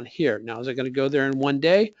down here. Now, is it going to go there in one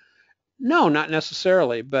day? No, not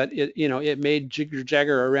necessarily, but it made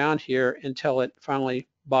jigger-jagger around here until it finally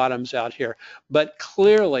bottoms out here. But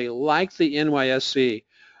clearly, like the NYSE,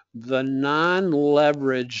 the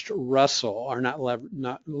non-leveraged Russell, or not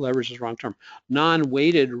leveraged is the wrong term,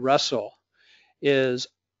 non-weighted Russell is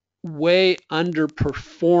way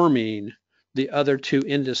underperforming the other two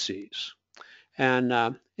indices.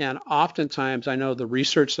 And oftentimes, I know the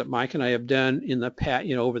research that Mike and I have done in the past,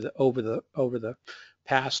 over the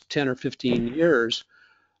past 10 or 15 years,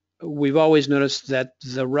 we've always noticed that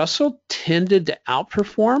the Russell tended to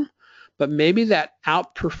outperform, but maybe that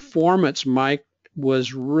outperformance, Mike,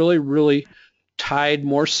 was really tied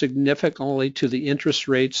more significantly to the interest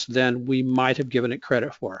rates than we might have given it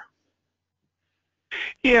credit for.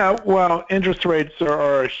 Yeah, well, interest rates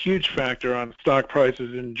are a huge factor on stock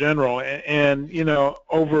prices in general, and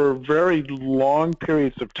over very long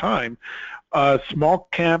periods of time, small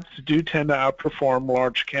caps do tend to outperform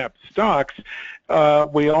large cap stocks.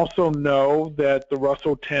 We also know that the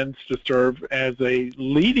Russell tends to serve as a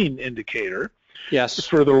leading indicator, yes,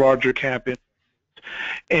 for the larger cap,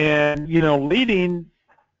 and leading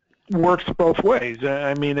works both ways.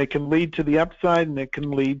 I mean, it can lead to the upside and it can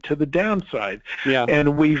lead to the downside. Yeah.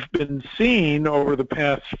 And we've been seeing over the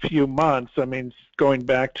past few months, I mean, going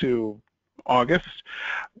back to August,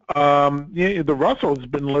 the Russell has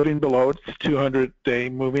been living below its 200-day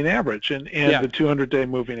moving average, and the 200-day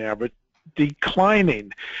moving average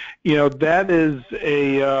declining. That is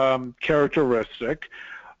a characteristic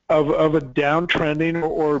of a downtrending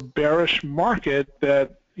or bearish market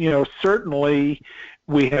that certainly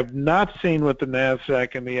we have not seen with the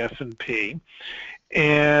NASDAQ and the S&P.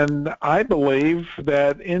 And I believe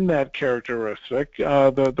that in that characteristic,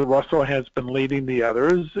 the Russell has been leading the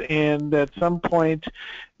others, and at some point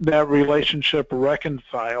that relationship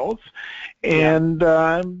reconciles, and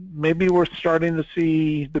maybe we're starting to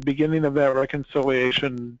see the beginning of that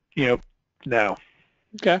reconciliation, now.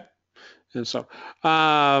 Okay. And so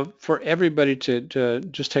for everybody to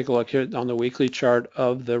just take a look here on the weekly chart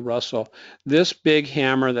of the Russell, this big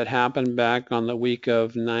hammer that happened back on the week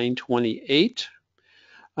of 9/28,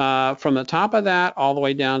 from the top of that all the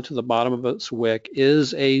way down to the bottom of its wick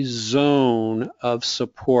is a zone of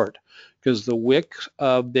support, because the wick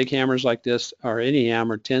of big hammers like this, or any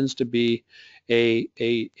hammer, tends to be a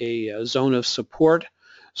zone of support.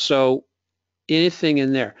 So anything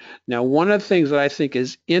in there. Now, one of the things that I think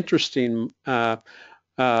is interesting, Mike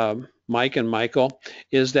and Michael,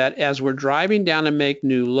 is that as we're driving down to make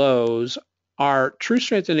new lows, our true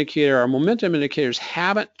strength indicator, our momentum indicators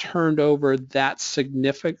haven't turned over that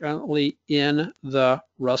significantly in the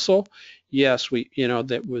Russell. Yes,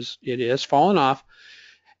 it has fallen off.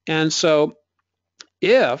 And so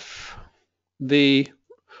if the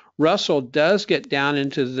Russell does get down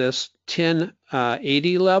into this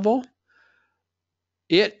 1080 level,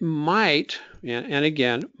 it might, and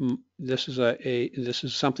again, this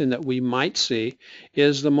is something that we might see,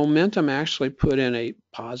 is the momentum actually put in a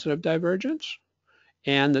positive divergence,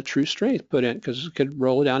 and the true strength put in, because it could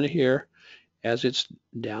roll down to here as it's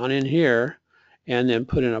down in here, and then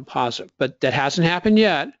put in a positive. But that hasn't happened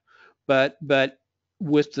yet. But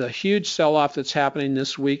with the huge sell-off that's happening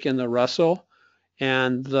this week in the Russell,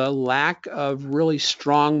 and the lack of really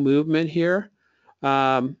strong movement here,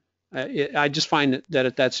 I just find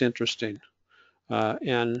that that's interesting,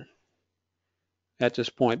 and at this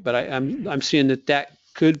point. But I'm seeing that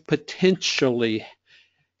could potentially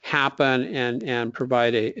happen and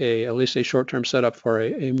provide at least a short-term setup for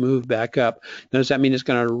a move back up. Now, does that mean it's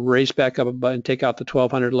going to race back up and take out the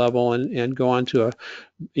 1200 level and go on to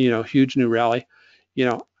a huge new rally?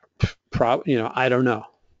 I don't know,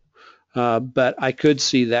 but I could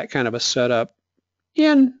see that kind of a setup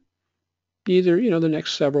in either the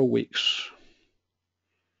next several weeks.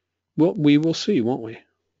 We will see, won't we?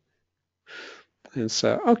 And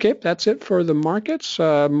so, okay, that's it for the markets.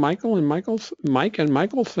 Mike and Michael,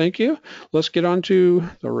 thank you. Let's get on to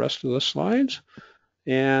the rest of the slides.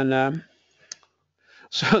 And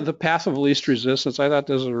so the path of least resistance, I thought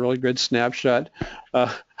this was a really good snapshot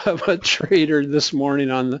of a trader this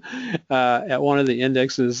morning on at one of the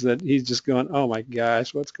indexes, that he's just going, oh my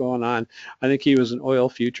gosh, what's going on? I think he was an oil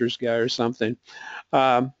futures guy or something.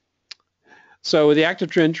 So with the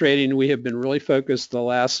active trend trading, we have been really focused the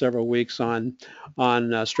last several weeks on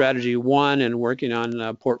strategy one and working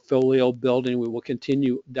on portfolio building. We will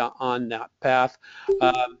continue on that path.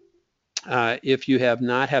 If you have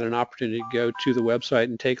not had an opportunity to go to the website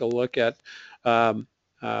and take a look at,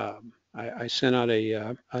 I sent out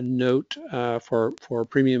a note for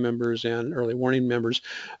premium members and early warning members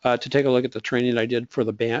to take a look at the training I did for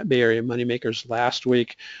the Bay Area Moneymakers last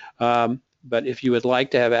week. But if you would like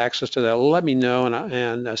to have access to that, let me know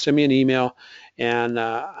and send me an email. And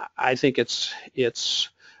I think it's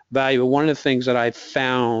valuable. One of the things that I've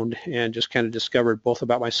found and just kind of discovered, both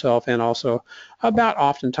about myself and also about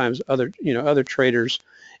oftentimes other traders,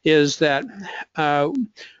 is that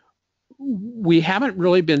we haven't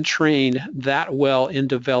really been trained that well in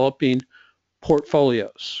developing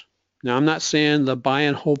portfolios. Now, I'm not saying the buy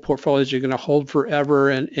and hold portfolios you're going to hold forever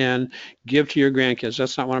and give to your grandkids.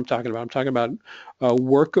 That's not what I'm talking about. I'm talking about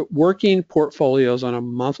working portfolios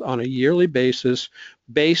on a yearly basis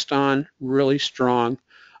based on really strong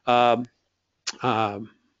growth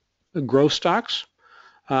stocks.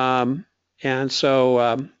 And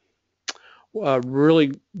so a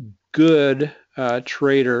really good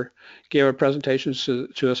trader gave a presentation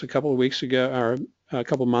to us a couple of weeks ago, or a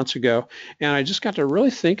couple of months ago, and I just got to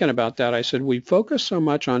really thinking about that. I said, we focus so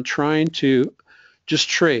much on trying to just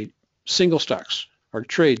trade single stocks or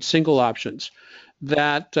trade single options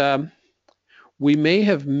that we may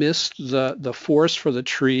have missed the forest for the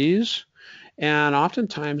trees, and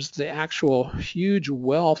oftentimes the actual huge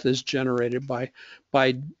wealth is generated by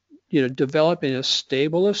developing a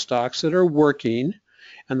stable of stocks that are working,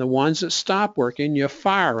 and the ones that stop working, you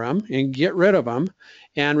fire them and get rid of them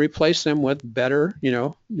and replace them with better,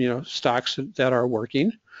 stocks that are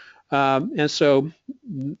working. And so,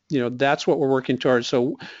 that's what we're working towards.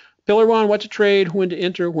 So pillar one, what to trade, when to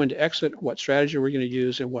enter, when to exit, what strategy we're going to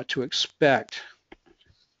use, and what to expect.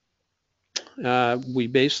 We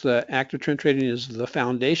base the active trend trading as the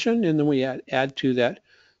foundation, and then we add to that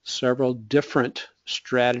several different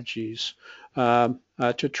strategies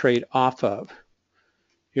to trade off of.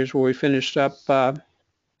 Here's where we finished up.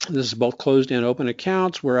 This is both closed and open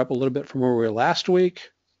accounts. We're up a little bit from where we were last week.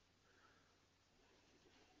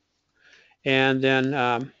 And then,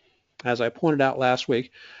 as I pointed out last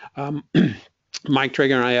week, Mike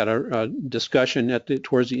Traeger and I had a discussion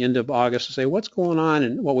towards the end of August to say what's going on,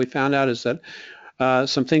 and what we found out is that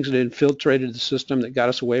some things that infiltrated the system that got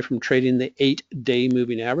us away from trading the 8-day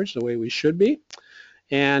moving average the way we should be.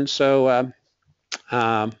 And so,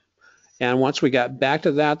 and once we got back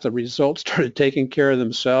to that, the results started taking care of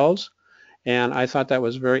themselves. And I thought that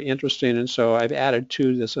was very interesting. And so I've added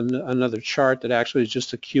to this another chart that actually is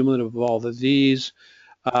just a cumulative of all of these,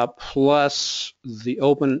 plus the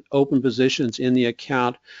open positions in the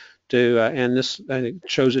account. And this, I think,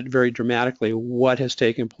 shows it very dramatically what has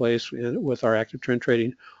taken place with our active trend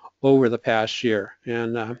trading over the past year.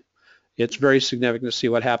 And it's very significant to see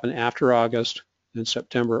what happened after August, in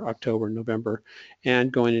September, October, November,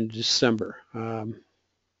 and going into December.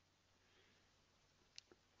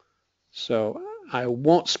 So I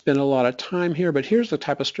won't spend a lot of time here, but here's the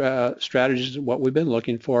type of strategies, what we've been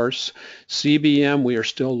looking for. CBM, we are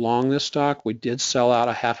still long this stock. We did sell out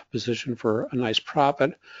a half a position for a nice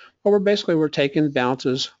profit, but we're taking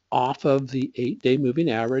bounces off of the 8-day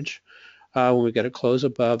moving average. When we get a close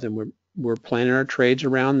above, then we're planning our trades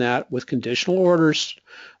around that with conditional orders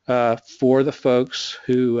for the folks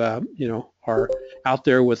who are out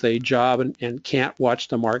there with a job and can't watch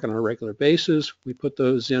the market on a regular basis. We put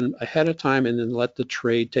those in ahead of time and then let the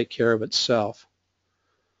trade take care of itself.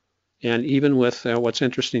 And even with what's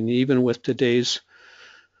interesting, even with today's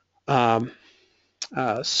sell-off,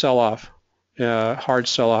 hard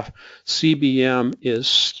sell-off, CBM is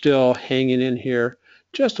still hanging in here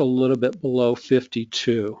just a little bit below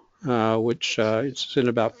 52. Which it's in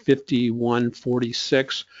about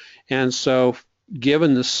 51.46, and so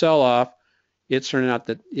given the sell-off, it's turning out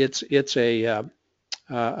that it's a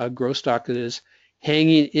growth stock that is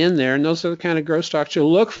hanging in there, and those are the kind of growth stocks you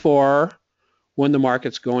look for when the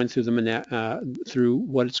market's going through through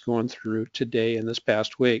what it's going through today and this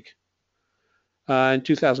past week. In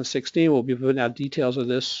 2016, we'll be putting out details of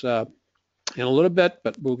this in a little bit,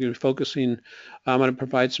 but we'll be focusing. I'm going to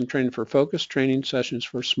provide some training for focus training sessions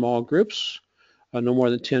for small groups, no more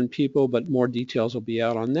than 10 people, but more details will be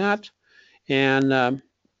out on that. And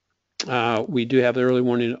we do have the early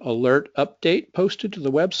warning alert update posted to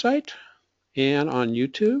the website and on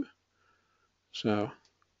YouTube. So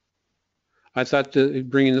I thought that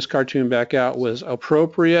bringing this cartoon back out was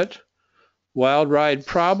appropriate. Wild ride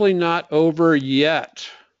probably not over yet.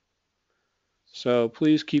 So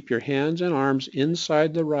please keep your hands and arms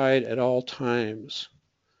inside the ride at all times.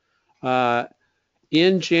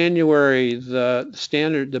 In January,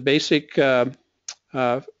 the basic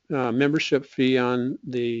membership fee on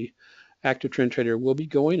the active trend trader will be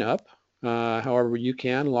going up. However, you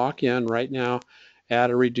can lock in right now at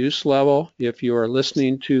a reduced level. If you are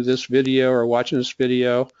listening to this video or watching this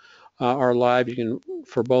video or live, you can,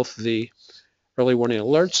 for both the early warning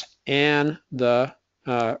alerts and the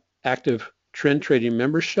active trend trading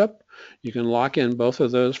membership, you can lock in both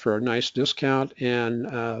of those for a nice discount,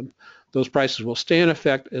 and those prices will stay in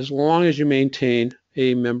effect as long as you maintain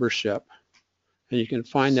a membership. And you can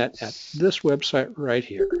find that at this website right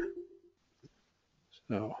here.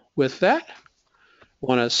 So with that, I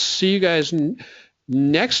want to see you guys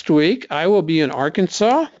next week. I will be in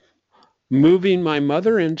Arkansas, moving my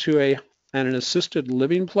mother into a and an assisted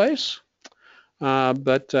living place. We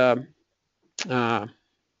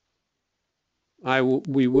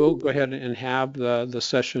will go ahead and have the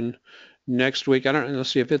session next week. I don't know. Let's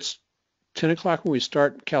see if it's 10 o'clock when we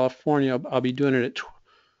start in California. I'll be doing it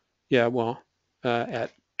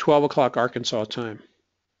at 12 o'clock Arkansas time.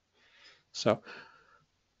 So,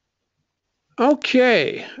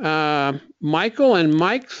 okay, Michael and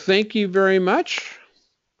Mike, thank you very much.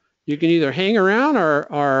 You can either hang around or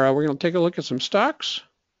we're going to take a look at some stocks.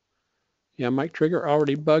 Yeah, Mike Trigger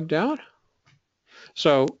already bugged out.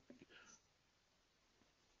 So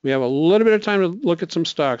we have a little bit of time to look at some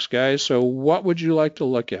stocks, guys. So what would you like to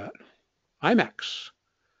look at? IMAX.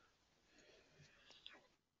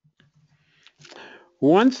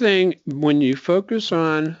 One thing, when you focus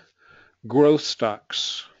on growth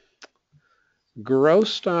stocks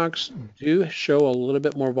do show a little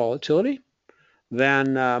bit more volatility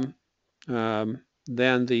than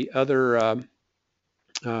the other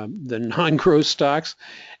the non-growth stocks.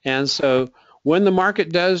 And so when the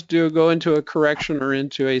market does go into a correction or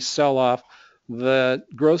into a sell-off, the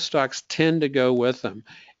growth stocks tend to go with them.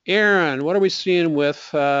 Aaron, what are we seeing with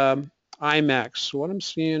IMAX? What I'm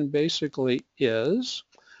seeing basically is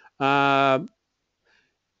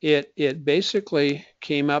it basically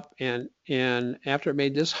came up and after it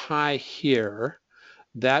made this high here,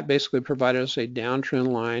 that basically provided us a downtrend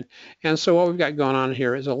line. And so what we've got going on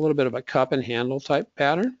here is a little bit of a cup and handle type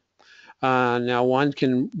pattern. Now one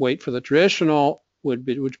can wait for the traditional, which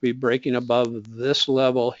would be breaking above this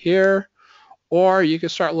level here, or you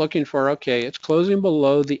could start looking for, okay, it's closing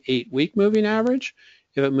below the 8-week moving average.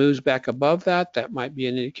 If it moves back above that, that might be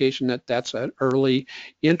an indication that that's an early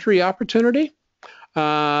entry opportunity.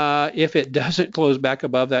 If it doesn't close back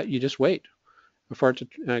above that, you just wait for it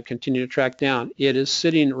to continue to track down. It is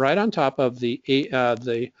sitting right on top of the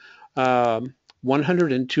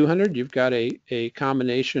 100 and 200. You've got a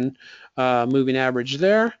combination moving average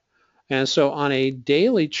there. And so on a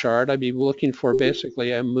daily chart, I'd be looking for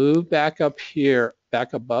basically a move back up here,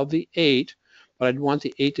 back above the 8, but I'd want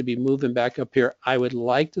the 8 to be moving back up here. I would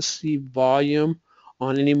like to see volume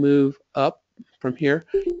on any move up from here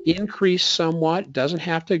increase somewhat. Doesn't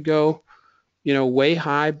have to go, way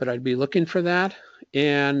high, but I'd be looking for that.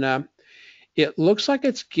 And it looks like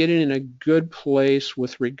it's getting in a good place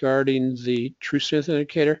with regarding the true strength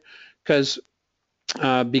indicator, because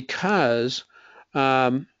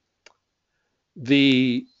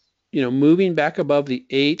the moving back above the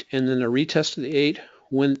 8 and then a retest of the 8,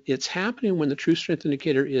 when it's happening when the true strength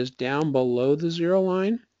indicator is down below the 0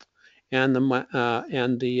 line and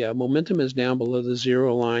the momentum is down below the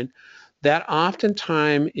 0 line, that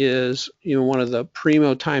oftentimes is one of the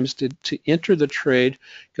primo times to enter the trade,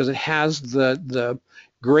 because it has the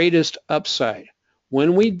greatest upside.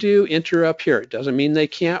 When we do enter up here, it doesn't mean they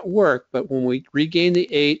can't work, but when we regain the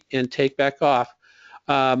 8 and take back off,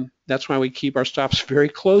 that's why we keep our stops very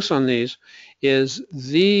close on these, is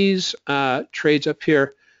these trades up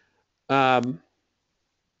here, the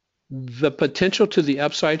potential to the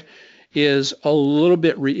upside is a little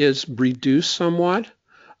bit reduced somewhat.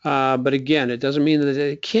 But again, it doesn't mean that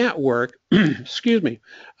it can't work, excuse me,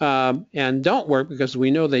 and don't work, because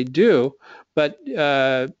we know they do, but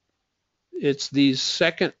it's these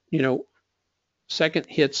second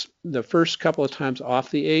hits, the first couple of times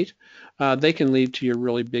off the 8, they can lead to your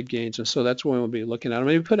really big gains. And so that's what we'll be looking at. I'm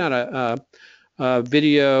going to put out a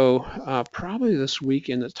video probably this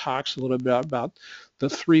weekend that talks a little bit about the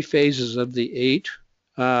 3 phases of the 8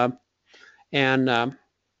 and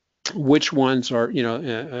which ones are,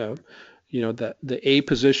 the A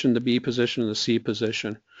position, the B position, and the C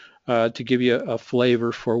position, to give you a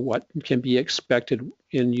flavor for what can be expected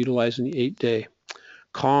in utilizing the 8-day.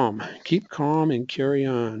 Calm, keep calm and carry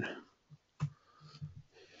on.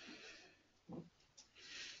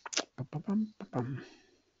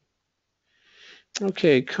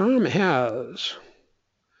 Okay, calm has,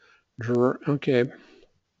 okay.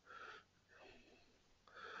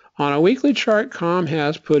 On a weekly chart, COM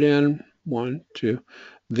has put in 1, 2,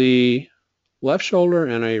 the left shoulder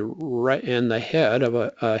and the head of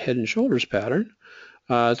a head and shoulders pattern.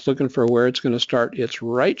 It's looking for where it's going to start its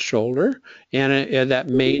right shoulder, and that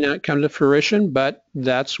may not come to fruition, but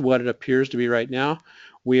that's what it appears to be right now.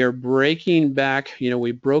 We are breaking back.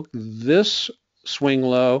 We broke this swing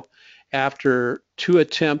low after 2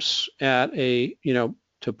 attempts at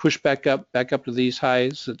to push back up to these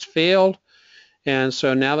highs. It's failed. And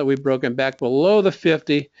so now that we've broken back below the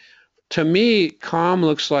 50, to me, COM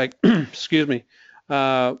looks like, excuse me,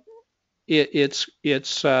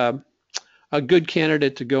 it's a good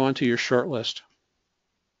candidate to go onto your short list.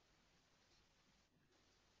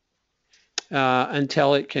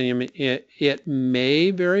 until it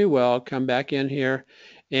may very well come back in here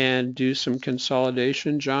and do some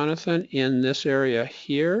consolidation, Jonathan, in this area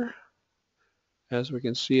here. As we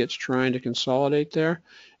can see, it's trying to consolidate there.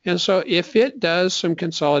 And so if it does some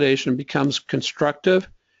consolidation, becomes constructive,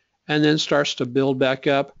 and then starts to build back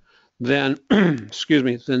up, then excuse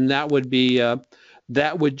me, then that would be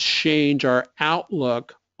that would change our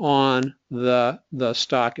outlook on the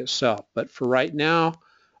stock itself. But for right now,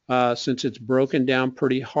 since it's broken down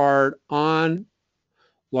pretty hard on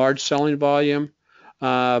large selling volume,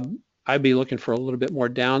 I'd be looking for a little bit more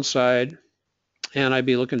downside, and I'd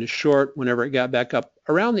be looking to short whenever it got back up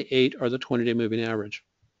around the 8 or the 20-day moving average.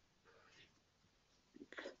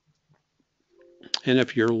 And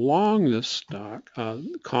if you're long this stock,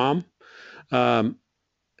 COM, well,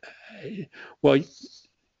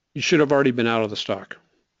 you should have already been out of the stock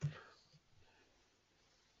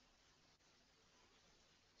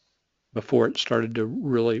before it started to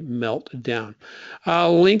really melt down.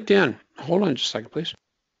 LinkedIn, hold on just a second, please.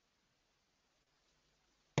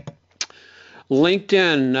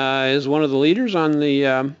 LinkedIn is one of the leaders on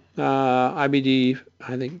the IBD,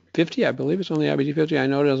 I think 50, I believe it's on the IBD 50. I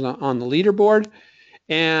know it is on the leaderboard,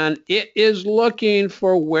 and it is looking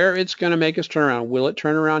for where it's going to make its turnaround. Will it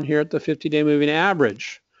turn around here at the 50-day moving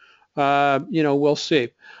average? We'll see.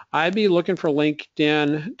 I'd be looking for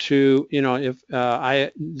LinkedIn to, if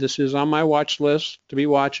this is on my watch list to be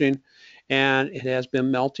watching, and it has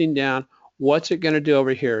been melting down. What's it going to do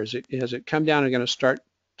over here? Has it come down and going to start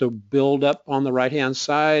to build up on the right-hand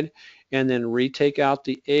side and then retake out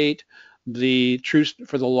the 8? The truth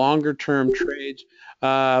for the longer-term trades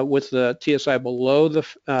with the TSI below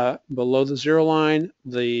the zero line,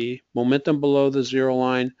 the momentum below the zero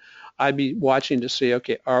line, I'd be watching to see,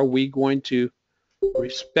 okay, are we going to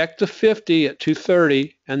respect the 50 at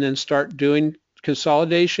 230 and then start doing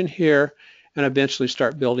consolidation here and eventually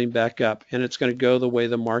start building back up? And it's going to go the way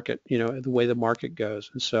the market, the way the market goes.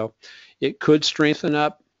 And so it could strengthen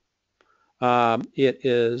up. It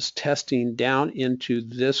is testing down into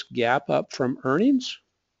this gap up from earnings.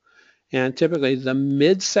 And typically the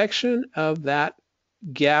midsection of that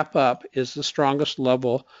gap up is the strongest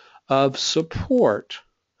level of support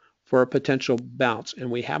for a potential bounce. And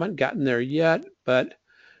we haven't gotten there yet, but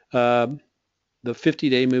the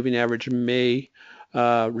 50-day moving average may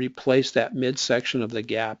replace that midsection of the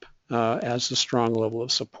gap as the strong level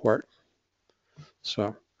of support.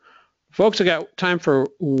 So, folks, I got time for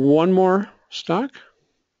one more stock.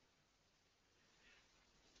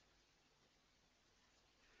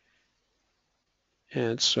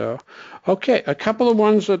 And so, okay, a couple of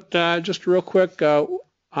ones that just real quick,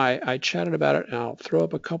 I chatted about it, and I'll throw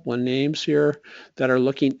up a couple of names here that are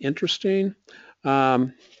looking interesting.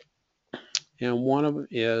 And one of them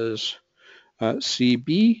is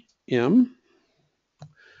CBM.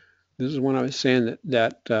 This is one I was saying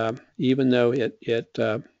that even though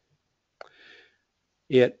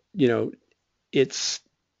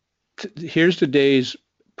here's today's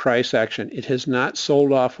price action. It has not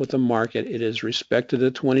sold off with the market. It has respected the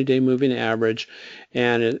 20-day moving average,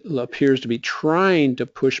 and it appears to be trying to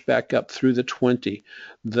push back up through the 20.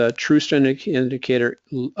 The Trust indicator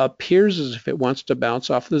appears as if it wants to bounce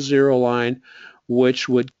off the zero line, which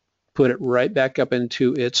would put it right back up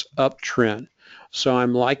into its uptrend. So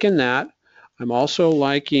I'm liking that. I'm also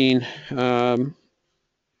liking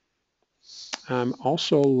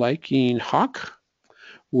Hawk,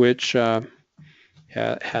 which has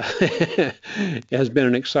been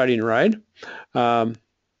an exciting ride. But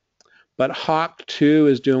Hawk 2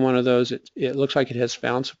 is doing one of those. It looks like it has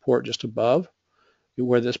found support just above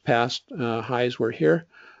where this past highs were here.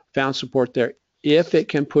 Found support there. If it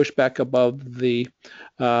can push back above the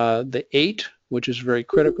 8, which is very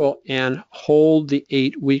critical, and hold the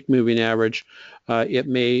 8-week moving average, it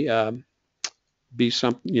may be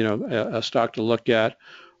something, a stock to look at.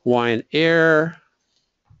 Hawaiian Air.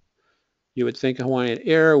 You would think Hawaiian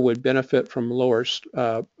Air would benefit from lower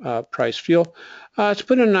price fuel. It's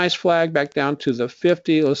put a nice flag back down to the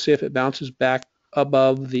 50. Let's see if it bounces back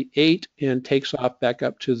above the 8 and takes off back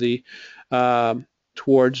up to the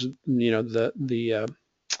towards the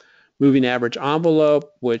moving average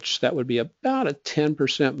envelope, which that would be about a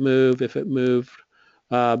 10% move if it moved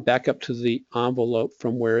back up to the envelope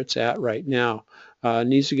from where it's at right now.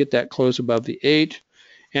 Needs to get that close above the 8.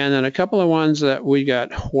 And then a couple of ones that we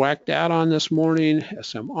got whacked out on this morning,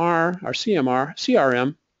 SMR, or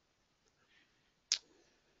CRM.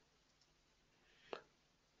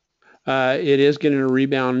 It is getting a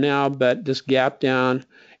rebound now, but this gap down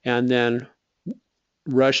and then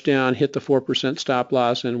rush down, hit the 4% stop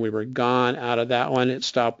loss, and we were gone out of that one. It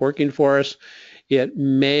stopped working for us. it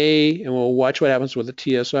may, and we'll watch what happens with the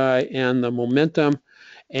TSI and the momentum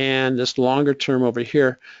and this longer term over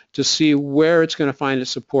here to see where it's going to find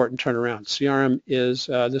its support and turn around. CRM is,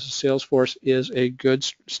 this is Salesforce, is a good,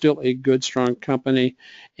 still a good, strong company.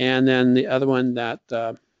 And then the other one that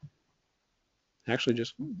actually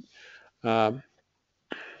just we'll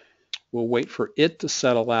wait for it to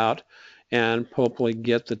settle out and hopefully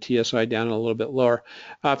get the TSI down a little bit lower.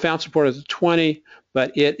 Found support at the 20,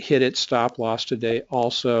 but it hit its stop loss today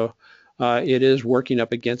also. It is working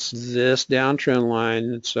up against this downtrend line,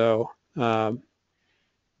 and so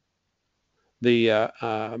the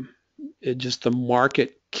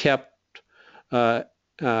market kept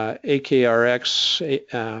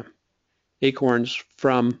AKRX Acorns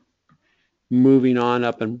from moving on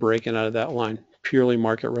up and breaking out of that line, purely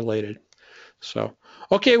market related. So,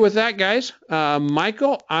 okay, with that, guys,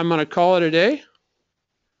 Michael, I'm going to call it a day.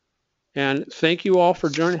 And thank you all for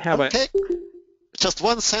joining. Okay. Just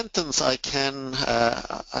one sentence I can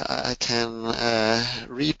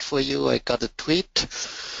read for you. I got a tweet.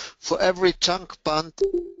 For every junk bond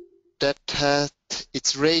that had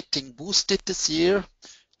its rating boosted this year,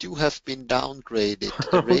 you have been downgraded.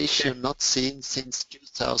 A ratio not seen since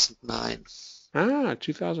 2009.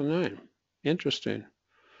 2009. Interesting.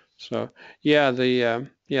 So yeah, the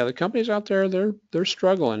companies out there, they're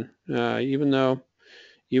struggling. Even though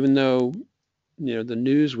the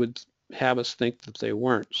news would have us think that they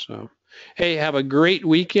weren't. So hey, have a great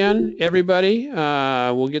weekend, everybody.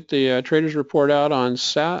 We'll get the traders report out on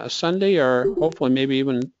Sunday, or hopefully maybe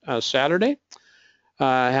even Saturday.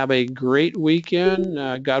 Have a great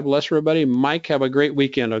weekend. God bless everybody. Mike, have a great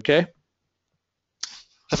weekend, okay?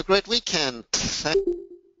 Have a great weekend.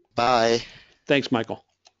 Bye. Thanks, Michael.